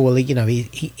thought, oh well, you know,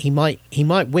 he might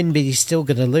win, but he's still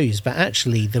going to lose. But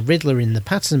actually, the Riddler in the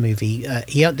Patterson movie,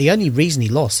 the only reason he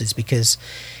lost is because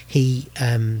he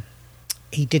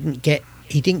didn't get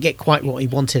quite what he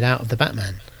wanted out of the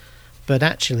Batman. But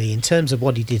actually, in terms of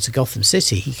what he did to Gotham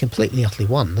City, he completely utterly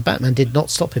won. The Batman did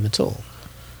not stop him at all.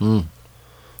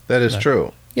 That is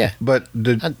true. Yeah, but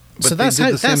so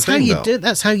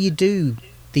that's how you do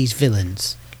these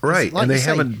villains, right? Like and they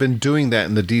haven't been doing that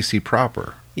in the DC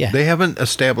proper. Yeah, they haven't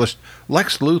established.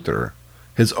 Lex Luthor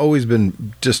has always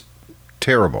been just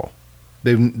terrible.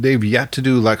 They've yet to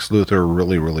do Lex Luthor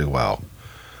really, really well.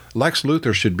 Lex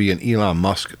Luthor should be an Elon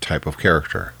Musk type of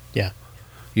character. Yeah,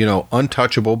 you know,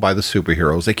 untouchable by the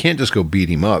superheroes. They can't just go beat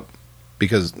him up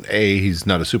because A, he's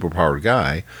not a superpowered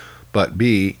guy, but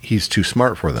B, he's too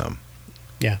smart for them.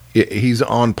 Yeah. He's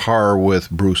on par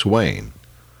with Bruce Wayne,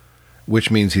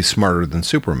 which means he's smarter than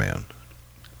Superman.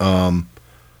 I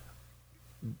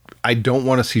don't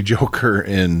want to see Joker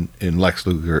and Lex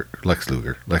Luthor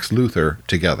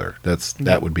together.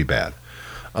 That would be bad.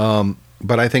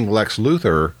 But I think Lex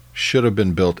Luthor should have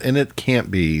been built, and it can't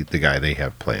be the guy they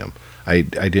have play him. I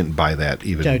didn't buy that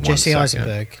even. No, Jesse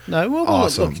Eisenberg. No, well,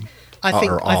 awesome. Look, I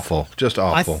think awful, just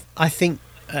awful. I think.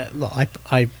 Look,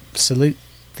 I salute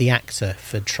the actor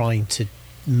for trying to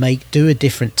do a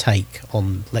different take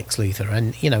on Lex Luthor,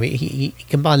 and you know he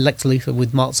combined Lex Luthor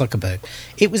with Mark Zuckerberg.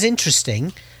 It was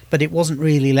interesting, but it wasn't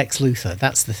really Lex Luthor.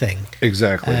 That's the thing.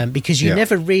 Exactly. Because you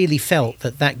never really felt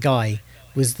that guy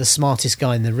was the smartest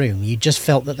guy in the room. You just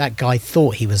felt that guy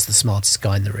thought he was the smartest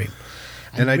guy in the room.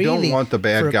 And I really, don't want the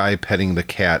bad guy petting the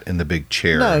cat in the big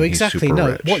chair. No, exactly. He's super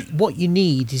No, rich. what you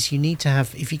need to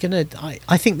have, if you're going to,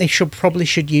 I think they probably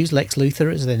should use Lex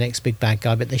Luthor as their next big bad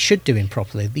guy, but they should do him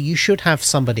properly. You should have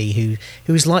somebody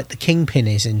who is like the Kingpin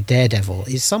is in Daredevil,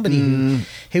 is somebody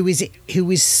who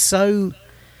is so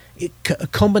a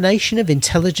combination of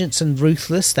intelligence and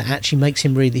ruthless that actually makes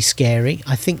him really scary.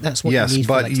 I think that's what you need. Yes,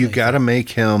 but you got to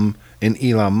make him an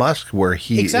Elon Musk where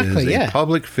he is a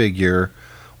public figure,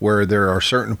 where there are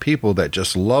certain people that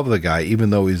just love the guy,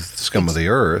 even though he's the scum of the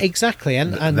earth. Exactly,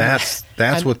 and that's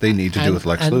what they need to do with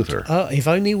Lex Luthor. If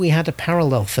only we had a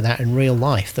parallel for that in real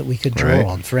life that we could draw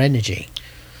on for energy.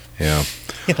 Yeah,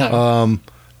 you know?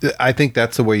 I think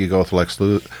that's the way you go with Lex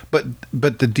Luthor. But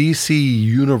the DC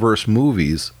Universe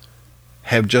movies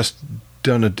have just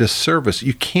done a disservice.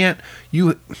 You can't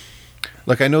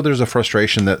Like, I know there's a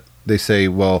frustration that they say,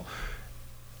 well,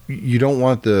 you don't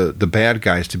want the bad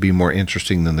guys to be more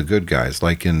interesting than the good guys,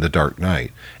 like in The Dark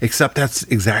Knight. Except that's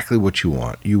exactly what you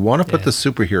want. You want to put the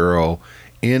superhero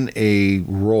in a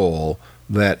role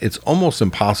that it's almost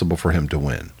impossible for him to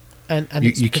win. And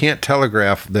you can't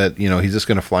telegraph that, he's just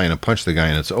going to fly in and punch the guy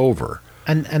and it's over.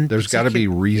 And there's got to be Yeah,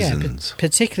 reasons.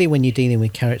 particularly when you're dealing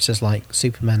with characters like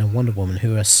Superman and Wonder Woman,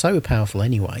 who are so powerful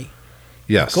anyway.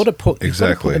 Yes, You've got to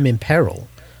exactly. put them in peril.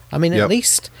 I mean, Yep. at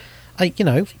least, a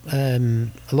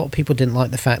lot of people didn't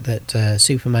like the fact that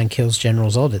Superman kills General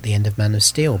Zod at the end of Man of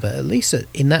Steel, but at least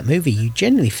in that movie, you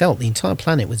genuinely felt the entire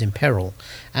planet was in peril,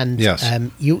 and Yes.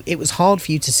 it was hard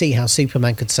for you to see how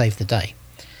Superman could save the day.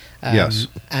 Yes.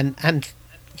 and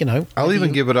I'll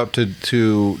even give it up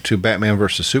to Batman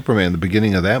versus Superman, the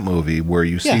beginning of that movie, where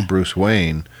you see Yeah. Bruce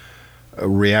Wayne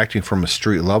reacting from a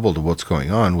street level to what's going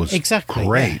on was Exactly,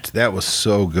 great. That was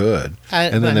so good.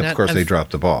 And then, of course, they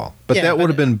dropped the ball. But Yeah, that would but-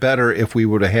 have been better if we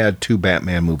would have had 2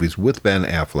 Batman movies with Ben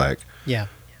Affleck. Yeah.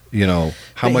 How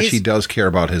But much he here's- does care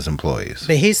about his employees.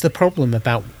 But here's the problem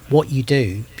about what you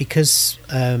do, because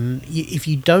if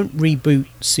you don't reboot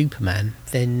Superman,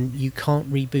 then you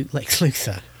can't reboot Lex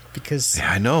Luthor, because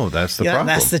Yeah, I know. That's the Yeah, problem.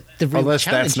 that's the real Unless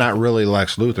challenge. that's not really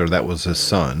Lex Luthor. That was his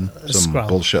son. Some Skrull.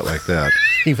 bullshit like that.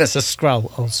 he was a Skrull.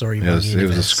 Oh, sorry, He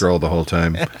was a scroll the whole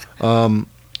time.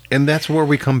 And that's where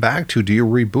we come back to. Do you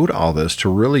reboot all this to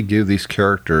really give these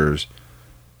characters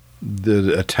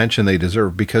the attention they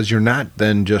deserve? Because you're not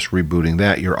then just rebooting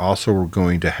that. You're also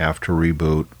going to have to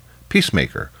reboot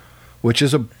Peacemaker, which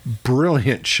is a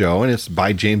brilliant show, and it's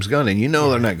by James Gunn, and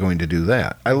they're not going to do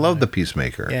that. I love the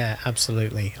Peacemaker. Yeah,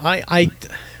 absolutely. I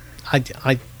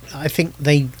think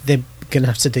they're going to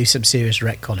have to do some serious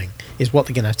retconning. Is what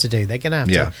they're going to have to do. They're going to have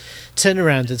to turn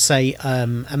around and say,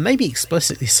 and maybe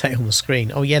explicitly say on the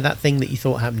screen, "Oh yeah, that thing that you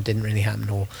thought happened didn't really happen,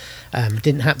 or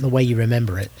didn't happen the way you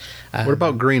remember it." What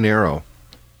about Green Arrow?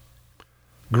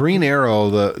 Green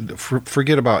Arrow,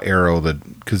 forget about Arrow,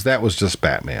 because that was just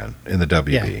Batman in the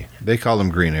WB. Yeah. They called him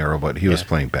Green Arrow, but he was Yeah.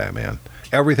 playing Batman.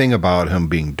 Everything about him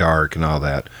being dark and all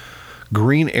that.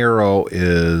 Green Arrow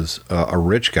is a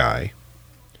rich guy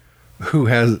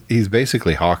he's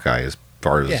basically Hawkeye as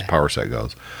far as his Yeah. power set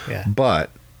goes. Yeah.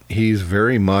 But he's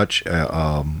very much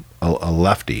a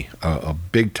lefty, a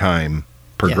big time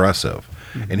progressive.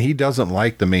 Mm-hmm. And he doesn't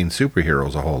like the main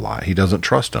superheroes a whole lot. He doesn't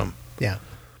trust them. Yeah.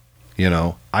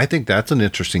 I think that's an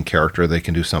interesting character they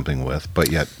can do something with,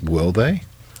 but yet will they?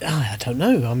 I don't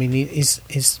know. I mean, is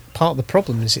part of the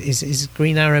problem is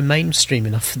Green Arrow mainstream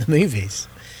enough for the movies?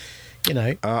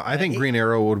 I think Green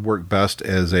Arrow would work best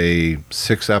as a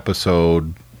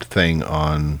 6-episode thing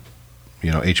on,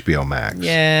 HBO Max.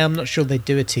 Yeah, I'm not sure they'd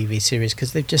do a TV series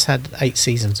because they've just had 8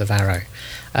 seasons of Arrow,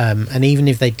 and even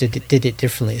if they did it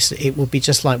differently, it would be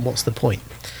just like, what's the point?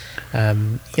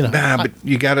 But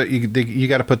you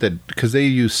gotta put that, because they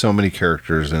use so many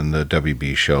characters in the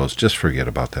WB shows. Just forget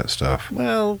about that stuff.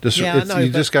 Well, You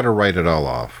just got to write it all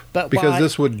off. Because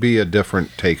this would be a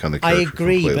different take on the I character.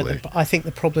 agree, completely. but I think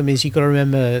the problem is you've got to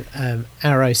remember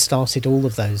Arrow started all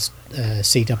of those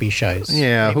CW shows.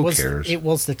 Yeah, who cares? It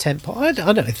was the tempo. I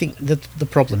don't think the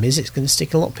problem is it's going to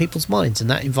stick in a lot of people's minds, and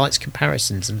that invites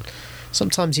comparisons. And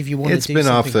sometimes if you want to do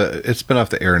it's been off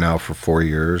the air now for 4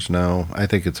 years now. I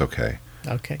think it's okay.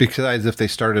 Okay. Because if they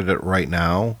started it right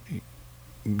now,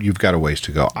 you've got a ways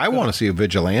to go. I want to see a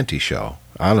vigilante show,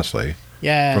 honestly.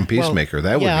 Yeah, from Peacemaker.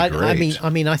 That would be great. I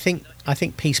mean, I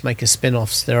think Peacemaker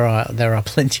spin-offs. There are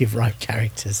plenty of right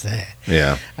characters there.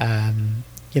 Yeah.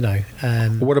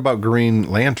 What about Green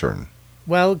Lantern?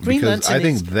 Well, Green Lantern. I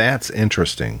think that's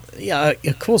interesting. Yeah,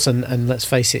 of course, and let's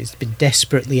face it, it's been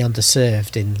desperately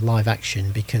underserved in live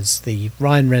action because the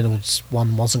Ryan Reynolds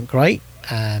one wasn't great.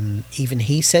 Even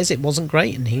he says it wasn't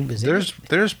great, and he was.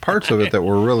 There's parts of it that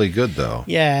were really good, though.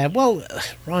 Yeah, well,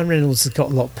 Ryan Reynolds has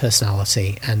got a lot of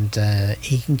personality, and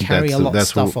he can carry a lot of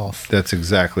stuff off. That's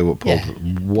exactly what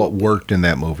what worked in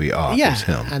that movie off. Was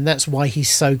him, and that's why he's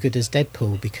so good as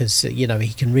Deadpool, because he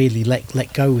can really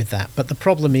let go with that. But the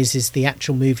problem is the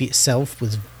actual movie itself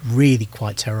was really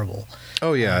quite terrible.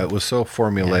 Oh yeah, it was so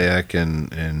formulaic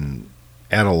and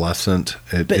adolescent.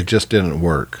 It just didn't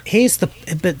work.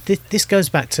 This goes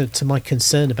back to my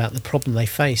concern about the problem they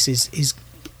face is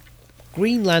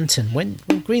Green Lantern, when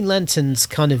Green Lantern's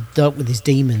kind of dealt with his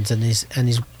demons and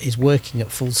is working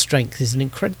at full strength, is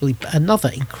another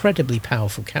incredibly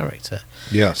powerful character.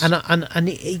 Yes. And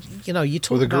you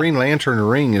talk Well, the about, Green Lantern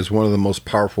ring is one of the most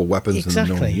powerful weapons in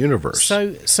the known universe.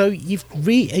 So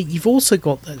you've also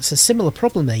got it's a similar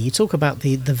problem there. You talk about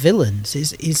the villains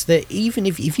is that even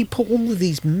if you put all of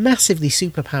these massively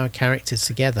superpowered characters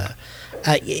together,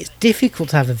 it's difficult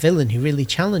to have a villain who really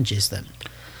challenges them.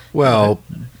 Well,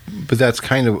 but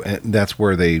that's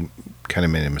where they kind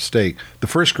of made a mistake. The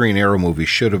first Green Arrow movie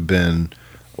should have been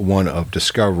one of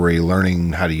discovery,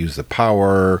 learning how to use the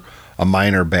power, a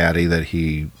minor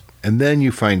baddie and then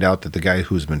you find out that the guy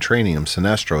who's been training him,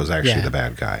 Sinestro, is actually the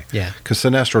bad guy. Yeah. Because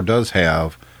Sinestro does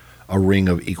have a ring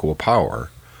of equal power.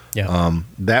 Yeah.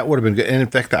 That would have been good. And in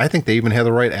fact, I think they even had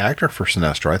the right actor for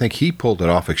Sinestro. I think he pulled it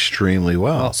off extremely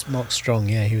well. Mark Strong,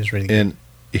 yeah, he was really good. And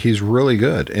he's really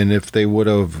good. And if they would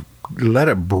have let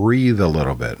it breathe a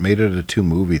little bit, made it a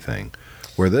 2-movie thing,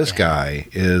 where this guy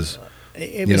is,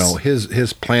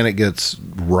 his planet gets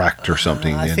wrecked or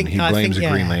something, and he blames the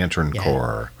Green Lantern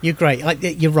Corps. You're great.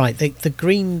 You're right. The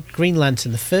Green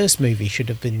Lantern, the first movie, should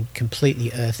have been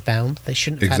completely earthbound. They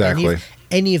shouldn't have had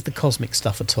any of the cosmic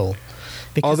stuff at all.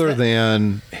 Other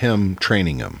than him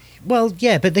training him. Well,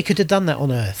 yeah, but they could have done that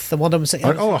on Earth. The one I'm saying.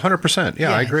 100%.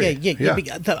 Yeah, I agree. Yeah.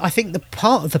 I think the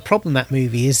part of the problem of that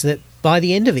movie is that by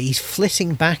the end of it, he's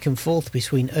flitting back and forth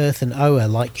between Earth and Oa,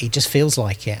 like he just feels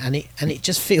like it, and it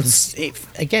just feels it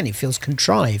feels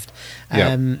contrived.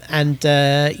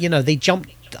 They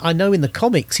jumped. I know in the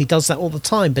comics he does that all the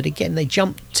time, but again they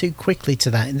jumped too quickly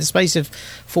to that. In the space of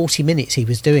 40 minutes, he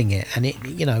was doing it, and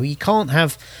you can't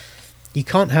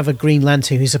have a Green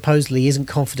Lantern who supposedly isn't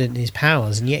confident in his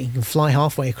powers, and yet he can fly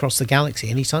halfway across the galaxy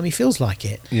anytime he feels like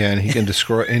it. Yeah, and he can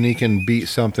destroy, and he can beat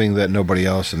something that nobody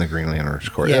else in the Green Lantern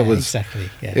Corps. Yeah, exactly.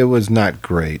 Yeah. It was not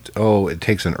great. Oh, it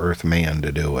takes an Earth man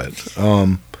to do it.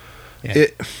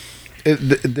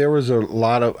 There was a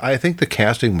lot of. I think the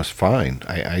casting was fine.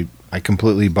 I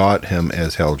completely bought him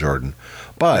as Hal Jordan,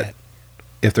 but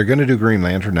if they're going to do Green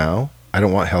Lantern now, I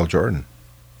don't want Hal Jordan.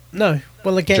 No,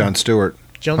 well again, John Stewart.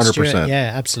 100%. Stewart,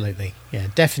 yeah, absolutely. Yeah,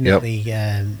 definitely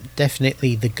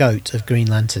definitely the GOAT of Green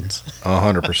Lanterns.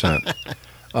 100%.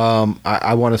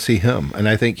 I want to see him, and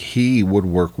I think he would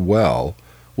work well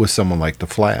with someone like The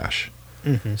Flash.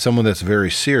 Mm-hmm. Someone that's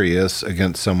very serious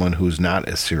against someone who's not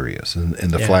as serious in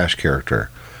the Flash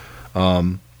character. I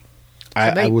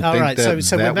would think that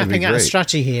so we're mapping out a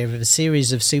strategy here of a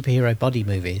series of superhero body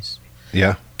movies.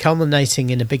 Yeah.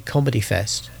 Culminating in a big comedy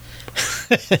fest.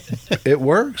 It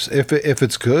works if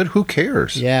it's good. Who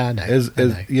cares? Yeah, I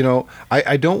know.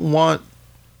 I don't want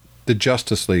the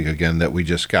Justice League again that we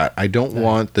just got. I don't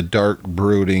want the dark,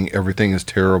 brooding, everything is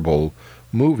terrible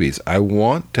movies. I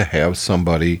want to have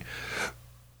somebody.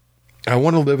 I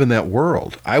want to live in that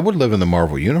world. I would live in the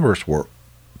Marvel Universe world,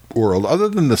 other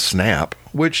than the Snap,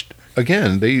 which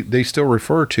again they still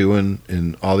refer to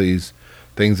in all these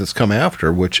things that's come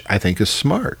after, which I think is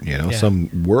smart.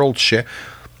 Some world shit.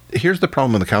 Here's the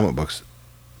problem in the comic books.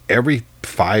 Every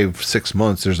 5-6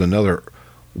 months, there's another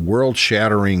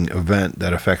world-shattering event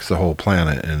that affects the whole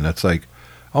planet. And it's like,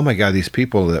 oh my God, these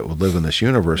people that would live in this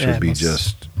universe would be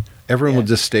everyone would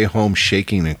just stay home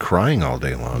shaking and crying all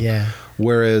day long. Yeah.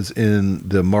 Whereas in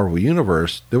the Marvel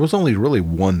Universe, there was only really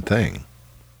one thing.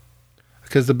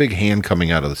 Because the big hand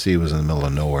coming out of the sea was in the middle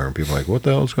of nowhere, and people are like, what the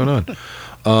hell is going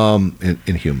on?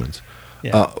 In humans.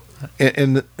 Yeah.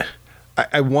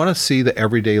 I want to see the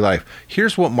everyday life.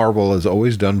 Here's what Marvel has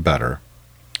always done better,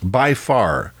 by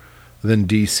far, than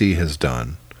DC has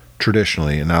done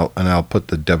traditionally, and I'll put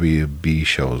the WB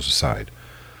shows aside.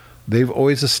 They've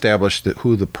always established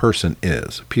who the person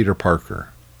is. Peter Parker,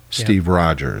 Steve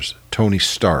Rogers, Tony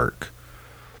Stark.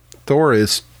 Thor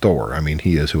is Thor. I mean,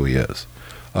 he is who he is.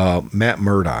 Matt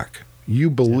Murdock.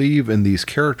 You believe in these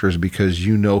characters because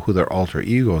you know who their alter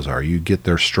egos are. You get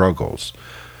their struggles.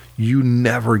 You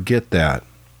never get that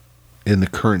in the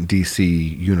current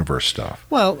DC universe stuff.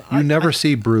 Well, you never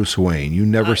see Bruce Wayne. You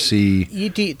never see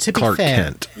Clark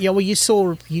Kent. Yeah, well, you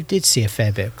did see a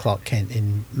fair bit of Clark Kent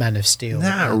in Man of Steel.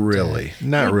 Not really,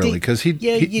 because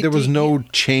there was no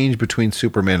change between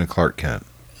Superman and Clark Kent.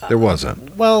 There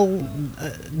wasn't. Well,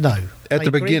 no. At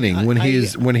the beginning, when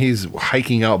he's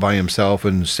hiking out by himself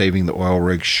and saving the oil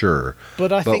rig, sure.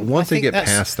 But once they get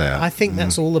past that, I think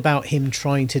that's all about him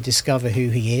trying to discover who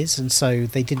he is, and so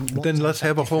they didn't. Then let's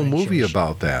have a whole movie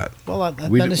about that. Well,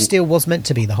 Man of Steel was meant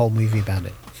to be the whole movie about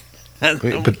it.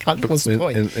 But what's the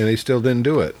point? And they still didn't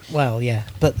do it. Well, yeah.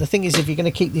 But the thing is, if you're going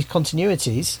to keep these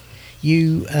continuities,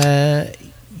 you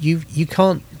you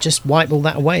can't just wipe all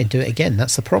that away and do it again.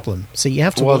 That's the problem. So you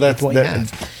have to work with what you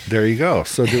have. There you go.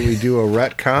 So do we do a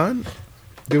retcon?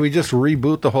 Do we just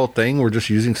reboot the whole thing? We're just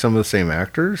using some of the same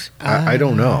actors? I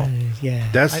don't know. Yeah.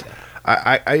 That's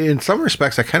I in some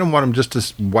respects, I kind of want him just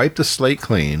to wipe the slate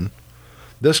clean.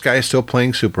 This guy is still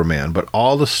playing Superman, but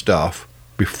all the stuff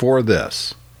before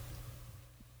this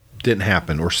didn't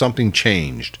happen or something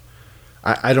changed.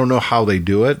 I don't know how they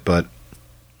do it, but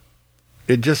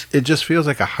it just feels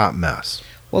like a hot mess.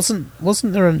 Wasn't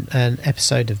there an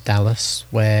episode of Dallas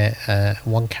where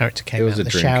one character came out of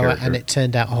the shower character, and it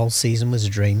turned out a whole season was a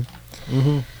dream?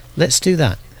 Mm-hmm. Let's do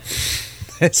that.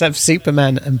 Let's have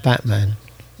Superman and Batman.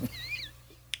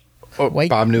 Bob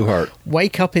Newhart.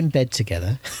 Wake up in bed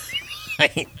together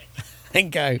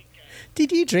and go,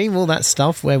 did you dream all that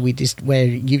stuff where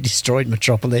you destroyed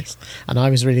Metropolis and I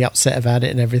was really upset about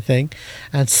it and everything?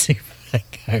 And Superman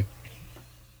go,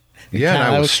 yeah, and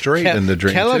I was straight in the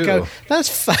dream too. Go, that's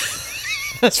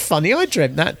funny. I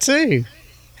dreamt that too.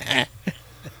 And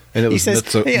it was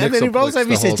and then he rolls over.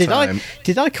 He says,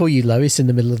 "Did I call you Lois in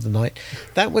the middle of the night?"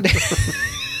 That would.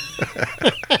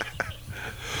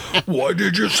 Why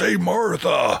did you say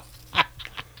Martha?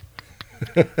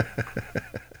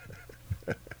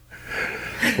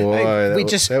 Boy,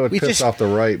 that would piss off the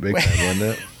right big time,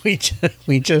 wouldn't it?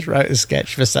 We just wrote a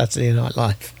sketch for Saturday Night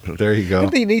Live. There you go.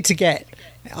 You need to get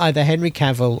either Henry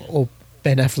Cavill or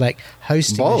Ben Affleck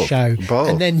hosting the show,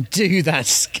 and then do that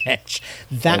sketch.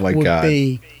 That would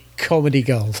be comedy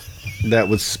gold. That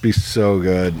would be so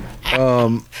good.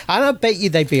 And I bet you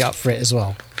they'd be up for it as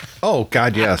well. Oh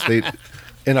God, yes.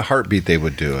 In a heartbeat, they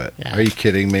would do it. Yeah. Are you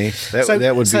kidding me?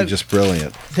 That would be just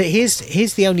brilliant.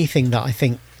 Here's the only thing that I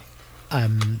think,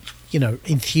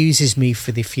 enthuses me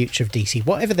for the future of DC.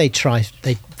 Whatever they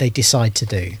decide to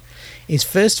do, is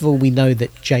first of all we know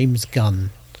that James Gunn.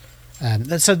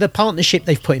 So the partnership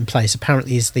they've put in place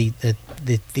apparently is the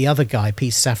other guy,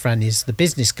 Peter Safran, is the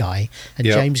business guy, and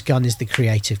James Gunn is the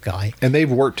creative guy. And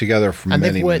they've worked together for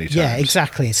many times. Yeah,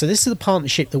 exactly. So this is the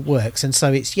partnership that works, and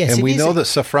so it's And we know that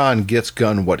Safran gets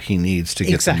Gunn what he needs to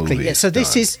get the movie. Yeah. So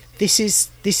this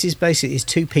is basically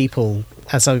two people.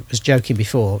 As I was joking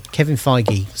before, Kevin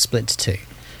Feige split to two.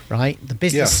 Right, the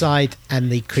business side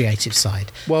and the creative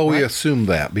side. Well, we assume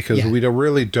that because we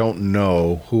really don't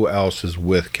know who else is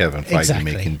with Kevin Feige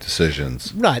making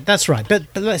decisions. Right, that's right. But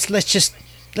let's just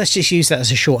use that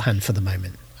as a shorthand for the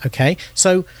moment. Okay,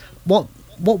 so what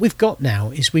we've got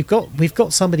now is we've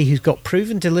got somebody who's got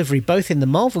proven delivery both in the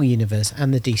Marvel universe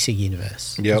and the DC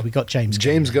universe. Yeah, we've got James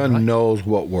Gunn knows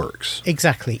what works.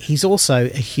 Exactly. He's also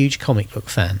a huge comic book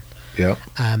fan. Yeah.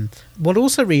 What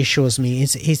also reassures me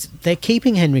is they're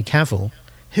keeping Henry Cavill,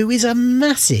 who is a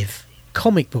massive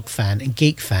comic book fan and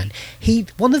geek fan.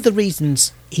 One of the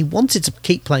reasons he wanted to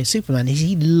keep playing Superman is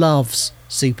he loves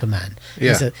Superman.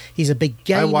 Yeah. He's a big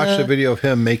gamer. I watched a video of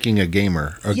him making a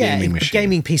gaming machine. A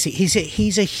gaming PC.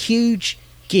 He's a huge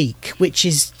geek, which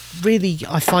is really,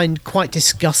 I find, quite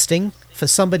disgusting. For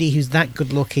somebody who's that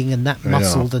good looking and that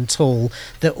muscled and tall,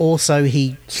 that also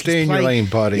stay in your lane,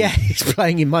 buddy. Yeah, he's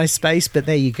playing in my space, but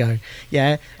there you go.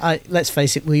 Yeah, let's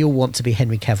face it, we all want to be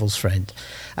Henry Cavill's friend.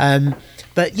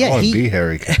 But yeah, I want to be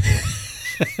Harry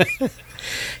Cavill.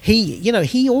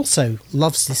 he also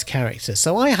loves this character,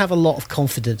 so I have a lot of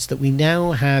confidence that we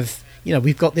now have.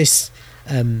 We've got this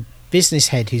business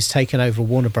head who's taken over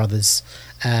Warner Brothers,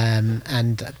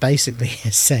 and basically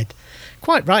has said,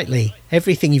 quite rightly,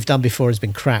 everything you've done before has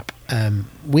been crap.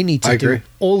 We need to do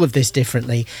all of this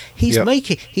differently. He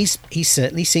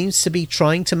certainly seems to be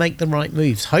trying to make the right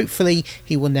moves. Hopefully,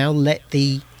 he will now let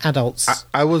the adults.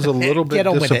 I was a little bit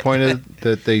disappointed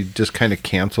that they just kind of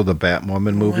canceled the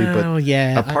Batwoman movie, but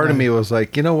a part of me was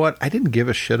like, you know what? I didn't give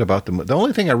a shit about the movie. The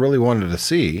only thing I really wanted to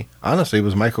see, honestly,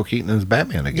 was Michael Keaton as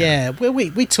Batman again. Yeah, well,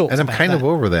 we talked, and I'm kind of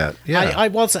over that. Yeah,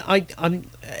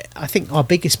 I think our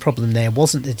biggest problem there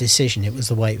wasn't the decision; it was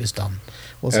the way it was done.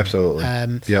 Absolutely.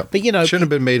 Yeah, but shouldn't have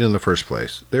been made in the first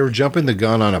place. They were jumping the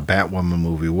gun on a Batwoman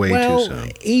movie way too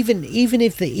soon. Even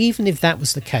if that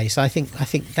was the case, I think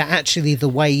that actually the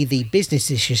way the business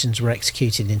decisions were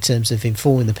executed in terms of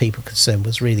informing the people concerned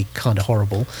was really kind of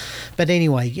horrible. But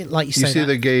anyway, like you say,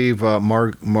 they gave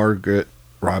Margot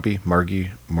Robbie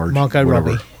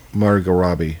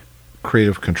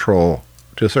creative control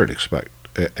to a certain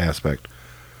aspect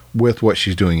with what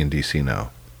she's doing in DC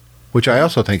now, which I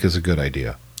also think is a good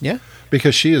idea. Yeah,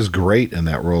 because she is great in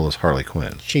that role as Harley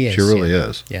Quinn. She really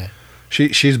is. Yeah,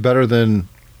 she's better than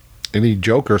any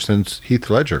Joker since Heath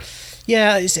Ledger.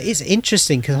 Yeah, it's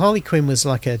interesting because Harley Quinn was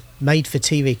like a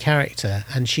made-for-TV character,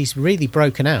 and she's really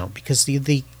broken out because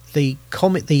the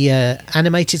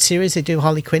animated series they do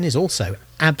Harley Quinn is also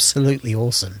absolutely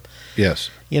awesome. Yes.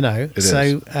 You know, It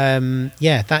so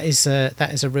is. that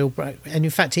is a real, and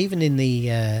in fact, even in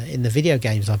the video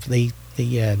games, like the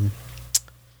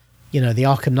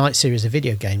Arkham Knight series of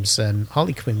video games,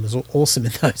 Harley Quinn was awesome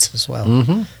in those as well.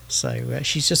 Mm-hmm. So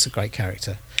she's just a great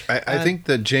character. I think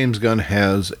that James Gunn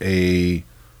has a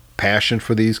passion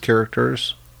for these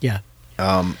characters. Yeah.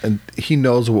 And he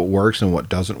knows what works and what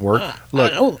doesn't work.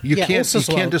 Look, you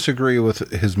can't disagree with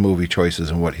his movie choices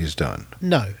and what he's done.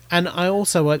 No, and I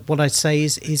also what I'd say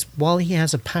is while he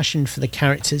has a passion for the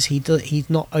characters, he's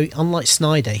not, unlike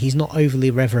Snyder, he's not overly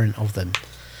reverent of them.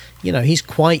 You know, he's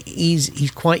quite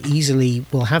easily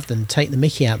will have them take the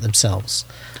mickey out themselves.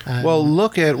 Well,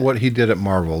 look at what he did at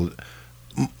Marvel.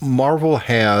 Marvel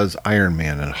has Iron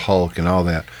Man and Hulk and all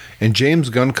that. And James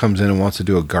Gunn comes in and wants to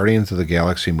do a Guardians of the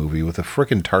Galaxy movie with a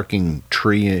frickin' talking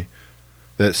tree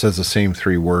that says the same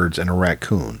 3 words and a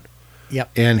raccoon. Yep.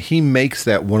 And he makes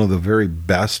that one of the very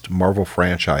best Marvel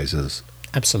franchises.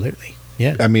 Absolutely.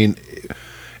 Yeah. I mean,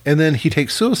 and then he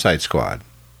takes Suicide Squad.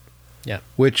 Yeah.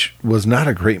 Which was not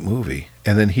a great movie.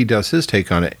 And then he does his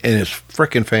take on it, and it's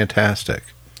frickin' fantastic.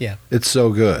 Yeah. It's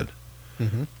so good.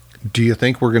 Mm-hmm. Do you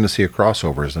think we're going to see a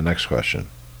crossover is the next question?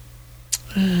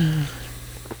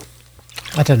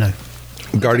 I don't know.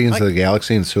 Guardians of the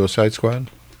Galaxy and Suicide Squad?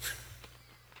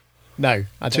 No,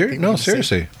 I don't think we'll see-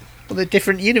 seriously. Well, they're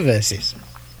different universes.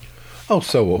 Oh,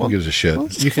 so what? Who gives a shit?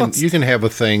 what's- You can have a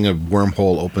thing, a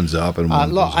wormhole opens up and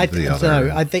one Look, goes into the other.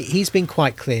 no, I think he's been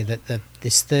quite clear that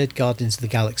this third Guardians of the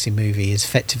Galaxy movie is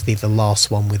effectively the last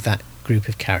one with that group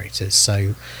of characters.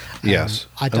 So, Yes.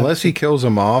 I don't Unless he kills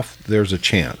them off, there's a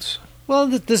chance. well,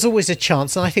 there's always a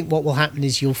chance, and I think what will happen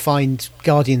is you'll find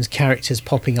Guardians characters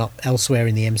popping up elsewhere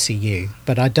in the MCU.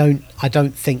 But I don't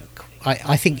think.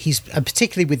 I think he's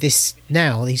particularly with this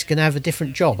now. He's going to have a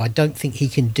different job. I don't think he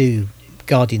can do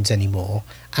Guardians anymore,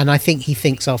 and I think he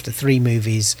thinks after 3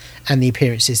 movies and the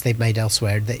appearances they've made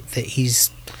elsewhere that he's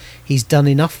done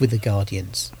enough with the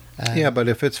Guardians. Yeah, but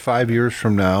if it's 5 years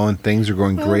from now and things are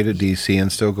going great at DC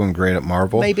and still going great at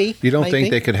Marvel, Maybe, you don't maybe.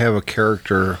 think they could have a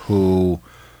character who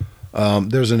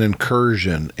there's an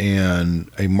incursion and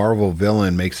a Marvel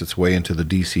villain makes its way into the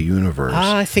DC universe?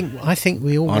 I think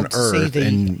we all On want to see Earth, the.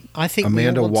 and I think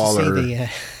Amanda we all want Waller to see the.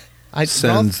 I'd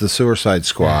sends the Suicide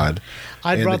Squad,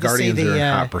 I'd and the rather see Guardians are in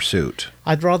the, hot pursuit.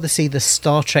 I'd rather see the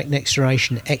Star Trek Next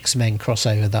Generation X-Men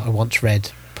crossover that I once read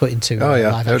put into. Oh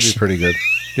yeah, live that would be action. pretty good.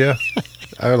 Yeah,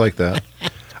 I would like that.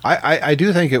 I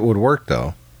do think it would work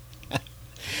though.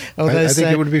 Oh, I there's, think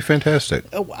it would be fantastic.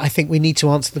 I think we need to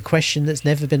answer the question that's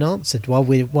never been answered while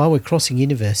we're crossing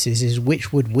universes: is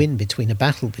which would win between a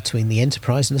battle between the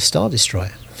Enterprise and the Star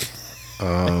Destroyer?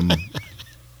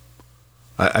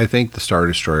 I think the Star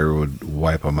Destroyer would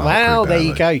wipe them out. Well, there pretty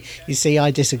you badly. go. You see,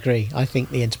 I disagree. I think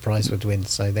the Enterprise would win.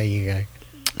 So there you go.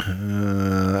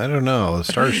 I don't know. The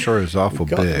Star Destroyer is awful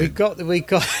big.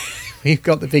 We've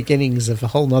got the beginnings of a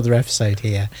whole nother episode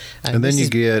here, and then this you is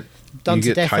get done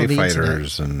to death TIE on the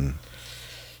fighters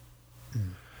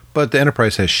but the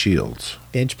Enterprise has shields.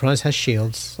 The Enterprise has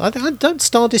shields. Don't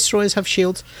Star Destroyers have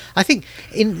shields? I think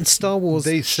in Star Wars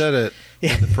They said it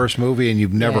in the first movie, and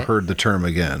you've never Yeah. heard the term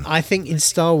again. I think in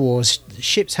Star Wars,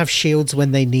 ships have shields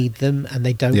when they need them, and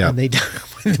they don't Yeah. when they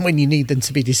don't when you need them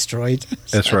to be destroyed.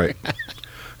 That's right.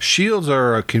 Shields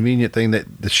are a convenient thing that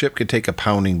the ship could take a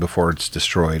pounding before it's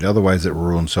destroyed. Otherwise, it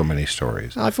ruins so many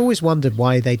stories. I've always wondered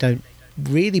why they don't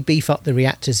really beef up the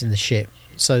reactors in the ship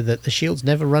so that the shields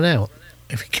never run out.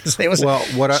 Because there was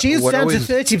shields down to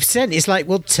 30%. It's like,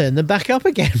 well, turn them back up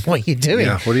again. What are you doing?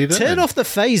 Yeah, what are you doing? Turn off the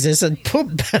phasers and put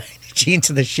energy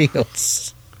into the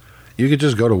shields. You could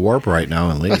just go to warp right now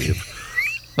and leave.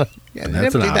 Yeah, And they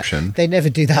that's never an do that. option. They never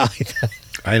do that either.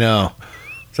 I know.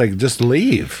 It's like, just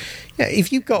leave. Yeah,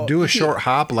 if you've got Do a short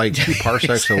hop like 2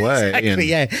 parsecs away. Exactly, And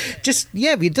yeah.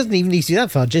 But it doesn't even need to do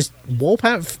that far. Just warp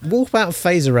out of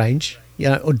phaser range,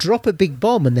 or drop a big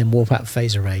bomb and then warp out of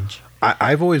phaser range.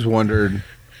 I've always wondered,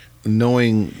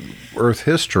 knowing Earth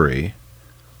history,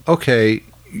 okay,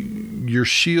 your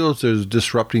shields is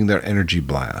disrupting their energy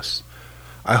blasts.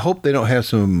 I hope they don't have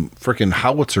some freaking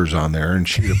howitzers on there and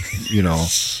shoot,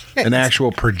 an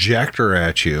actual projector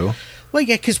at you. Well,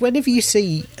 yeah, because whenever you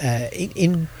see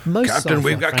in most Captain, sci-fi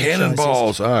we've got franchises-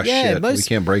 cannonballs. Oh, shit, we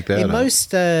can't break that in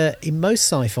up. in most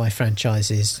sci-fi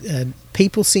franchises,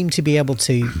 people seem to be able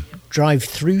to drive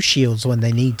through shields when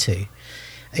they need to,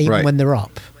 even Right. when they're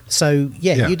up. So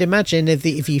Yeah. you'd imagine if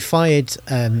you fired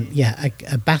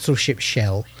a battleship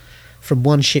shell from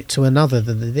one ship to another,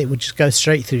 that it would just go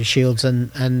straight through the shields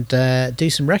and do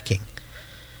some wrecking.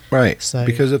 Right. So-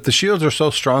 Because if the shields are so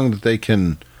strong that they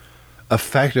can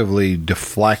effectively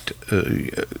deflect,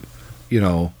 a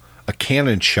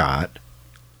cannon shot,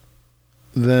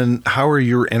 then how are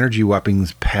your energy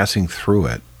weapons passing through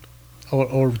it?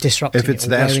 Or disrupting If it's it or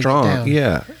that wearing it strong, down.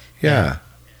 yeah.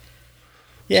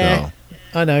 Yeah, So-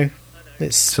 I know.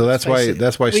 So that's why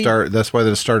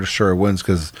the Star Destroyer wins,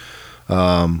 because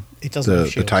it doesn't have the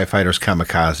shields. TIE Fighter's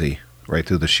kamikaze right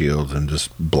through the shields and just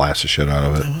blast the shit out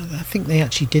of it. I think they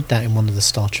actually did that in one of the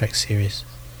Star Trek series.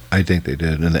 I think they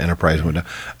did, and the Enterprise went down.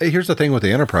 Hey, here's the thing with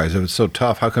the Enterprise: if it's so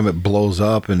tough, how come it blows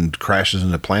up and crashes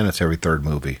into planets every third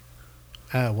movie?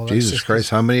 Well, that's Jesus just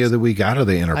Christ, how many of we got of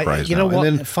the Enterprise you now? know what?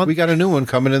 And then we got a new one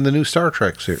coming in the new Star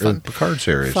Trek series, Picard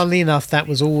series. Funnily enough, that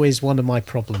was always one of my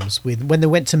problems with when they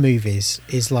went to movies.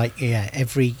 Is like,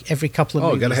 every couple of Oh,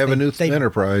 movies, got to have a new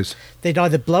Enterprise. They'd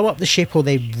either blow up the ship or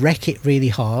they'd wreck it really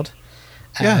hard.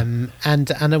 Yeah.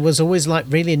 And I was always like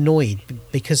really annoyed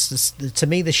because to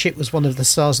me the ship was one of the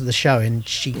stars of the show, and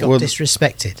she got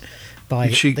disrespected by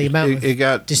the amount it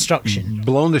got destruction.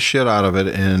 blown the shit out of it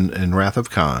in Wrath of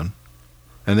Khan,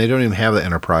 and they don't even have the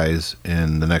Enterprise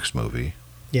in the next movie.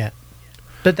 Yeah,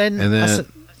 but then then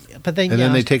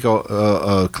they take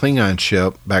a Klingon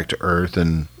ship back to Earth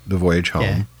and the voyage home.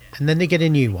 Yeah. And then they get a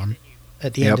new one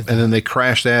at the end of that. And then they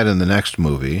crash that in the next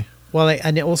movie. Well, it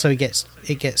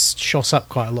gets shot up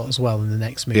quite a lot as well in the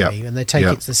next movie, and they take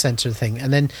it to the center of the thing.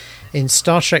 And then in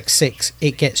Star Trek 6,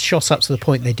 it gets shot up to the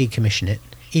point they decommission it,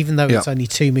 even though it's only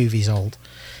 2 movies old.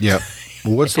 Yep.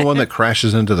 What's the one that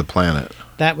crashes into the planet?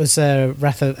 That was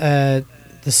The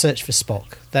Search for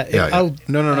Spock. No.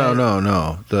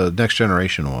 The Next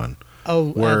Generation one.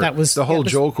 That was the whole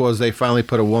joke was they finally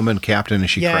put a woman captain and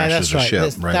she crashes the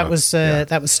ship. That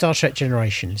was Star Trek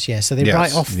Generations. Yeah, so they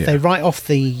write off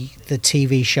the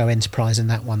TV show Enterprise in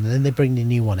that one, and then they bring the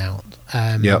new one out.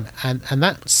 And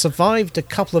that survived a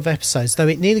couple of episodes, though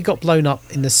it nearly got blown up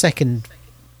in the second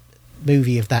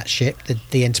movie of that ship,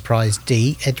 the Enterprise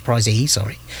E,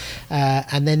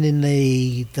 and then in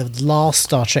the last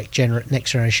Star Trek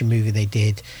Next Generation movie they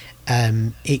did.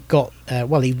 It got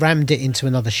he rammed it into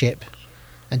another ship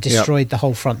and destroyed the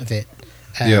whole front of it,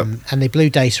 and they blew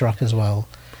Data up as well,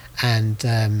 and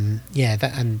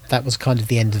that was kind of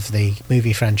the end of the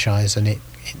movie franchise. And it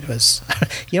was,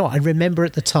 I remember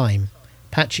at the time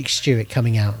Patrick Stewart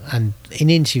coming out, and in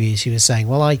interviews he was saying,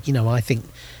 "Well, I think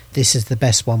this is the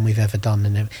best one we've ever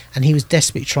done," and he was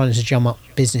desperately trying to drum up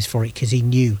business for it because he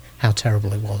knew how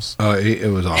terrible it was. It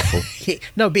was awful.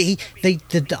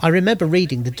 I remember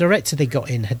reading the director they got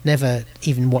in had never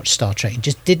even watched Star Trek and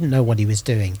just didn't know what he was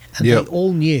doing, and they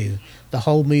all knew the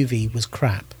whole movie was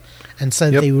crap, and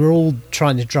so they were all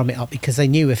trying to drum it up because they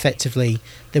knew effectively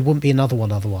there wouldn't be another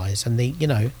one otherwise, and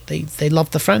they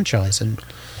loved the franchise, and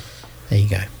there you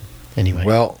go. Anyway,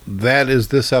 well, that is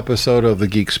this episode of the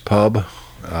Geeks Pub.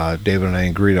 David and I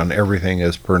agreed on everything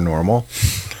as per normal.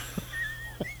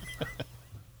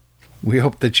 We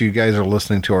hope that you guys are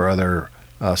listening to our other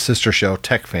sister show,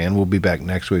 Tech Fan. We'll be back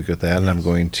next week with that, and I'm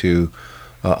going to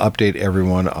update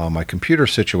everyone on my computer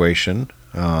situation,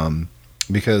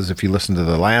 because if you listen to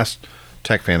the last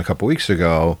Tech Fan a couple weeks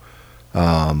ago,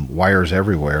 wires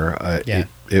everywhere.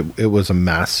 It was a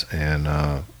mess,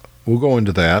 and we'll go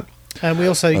into that. And we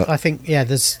also, I think,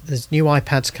 there's new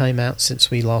iPads came out since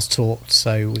we last talked,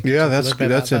 so we can talk a little bit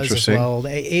about those interesting. as well.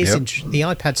 It is the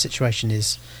iPad situation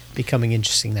is becoming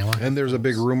interesting now. And there's a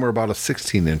big rumor about a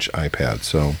 16-inch iPad,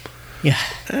 so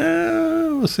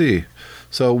we'll see.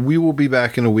 So we will be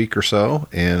back in a week or so,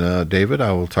 and David,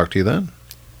 I will talk to you then.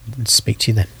 Speak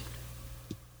to you then.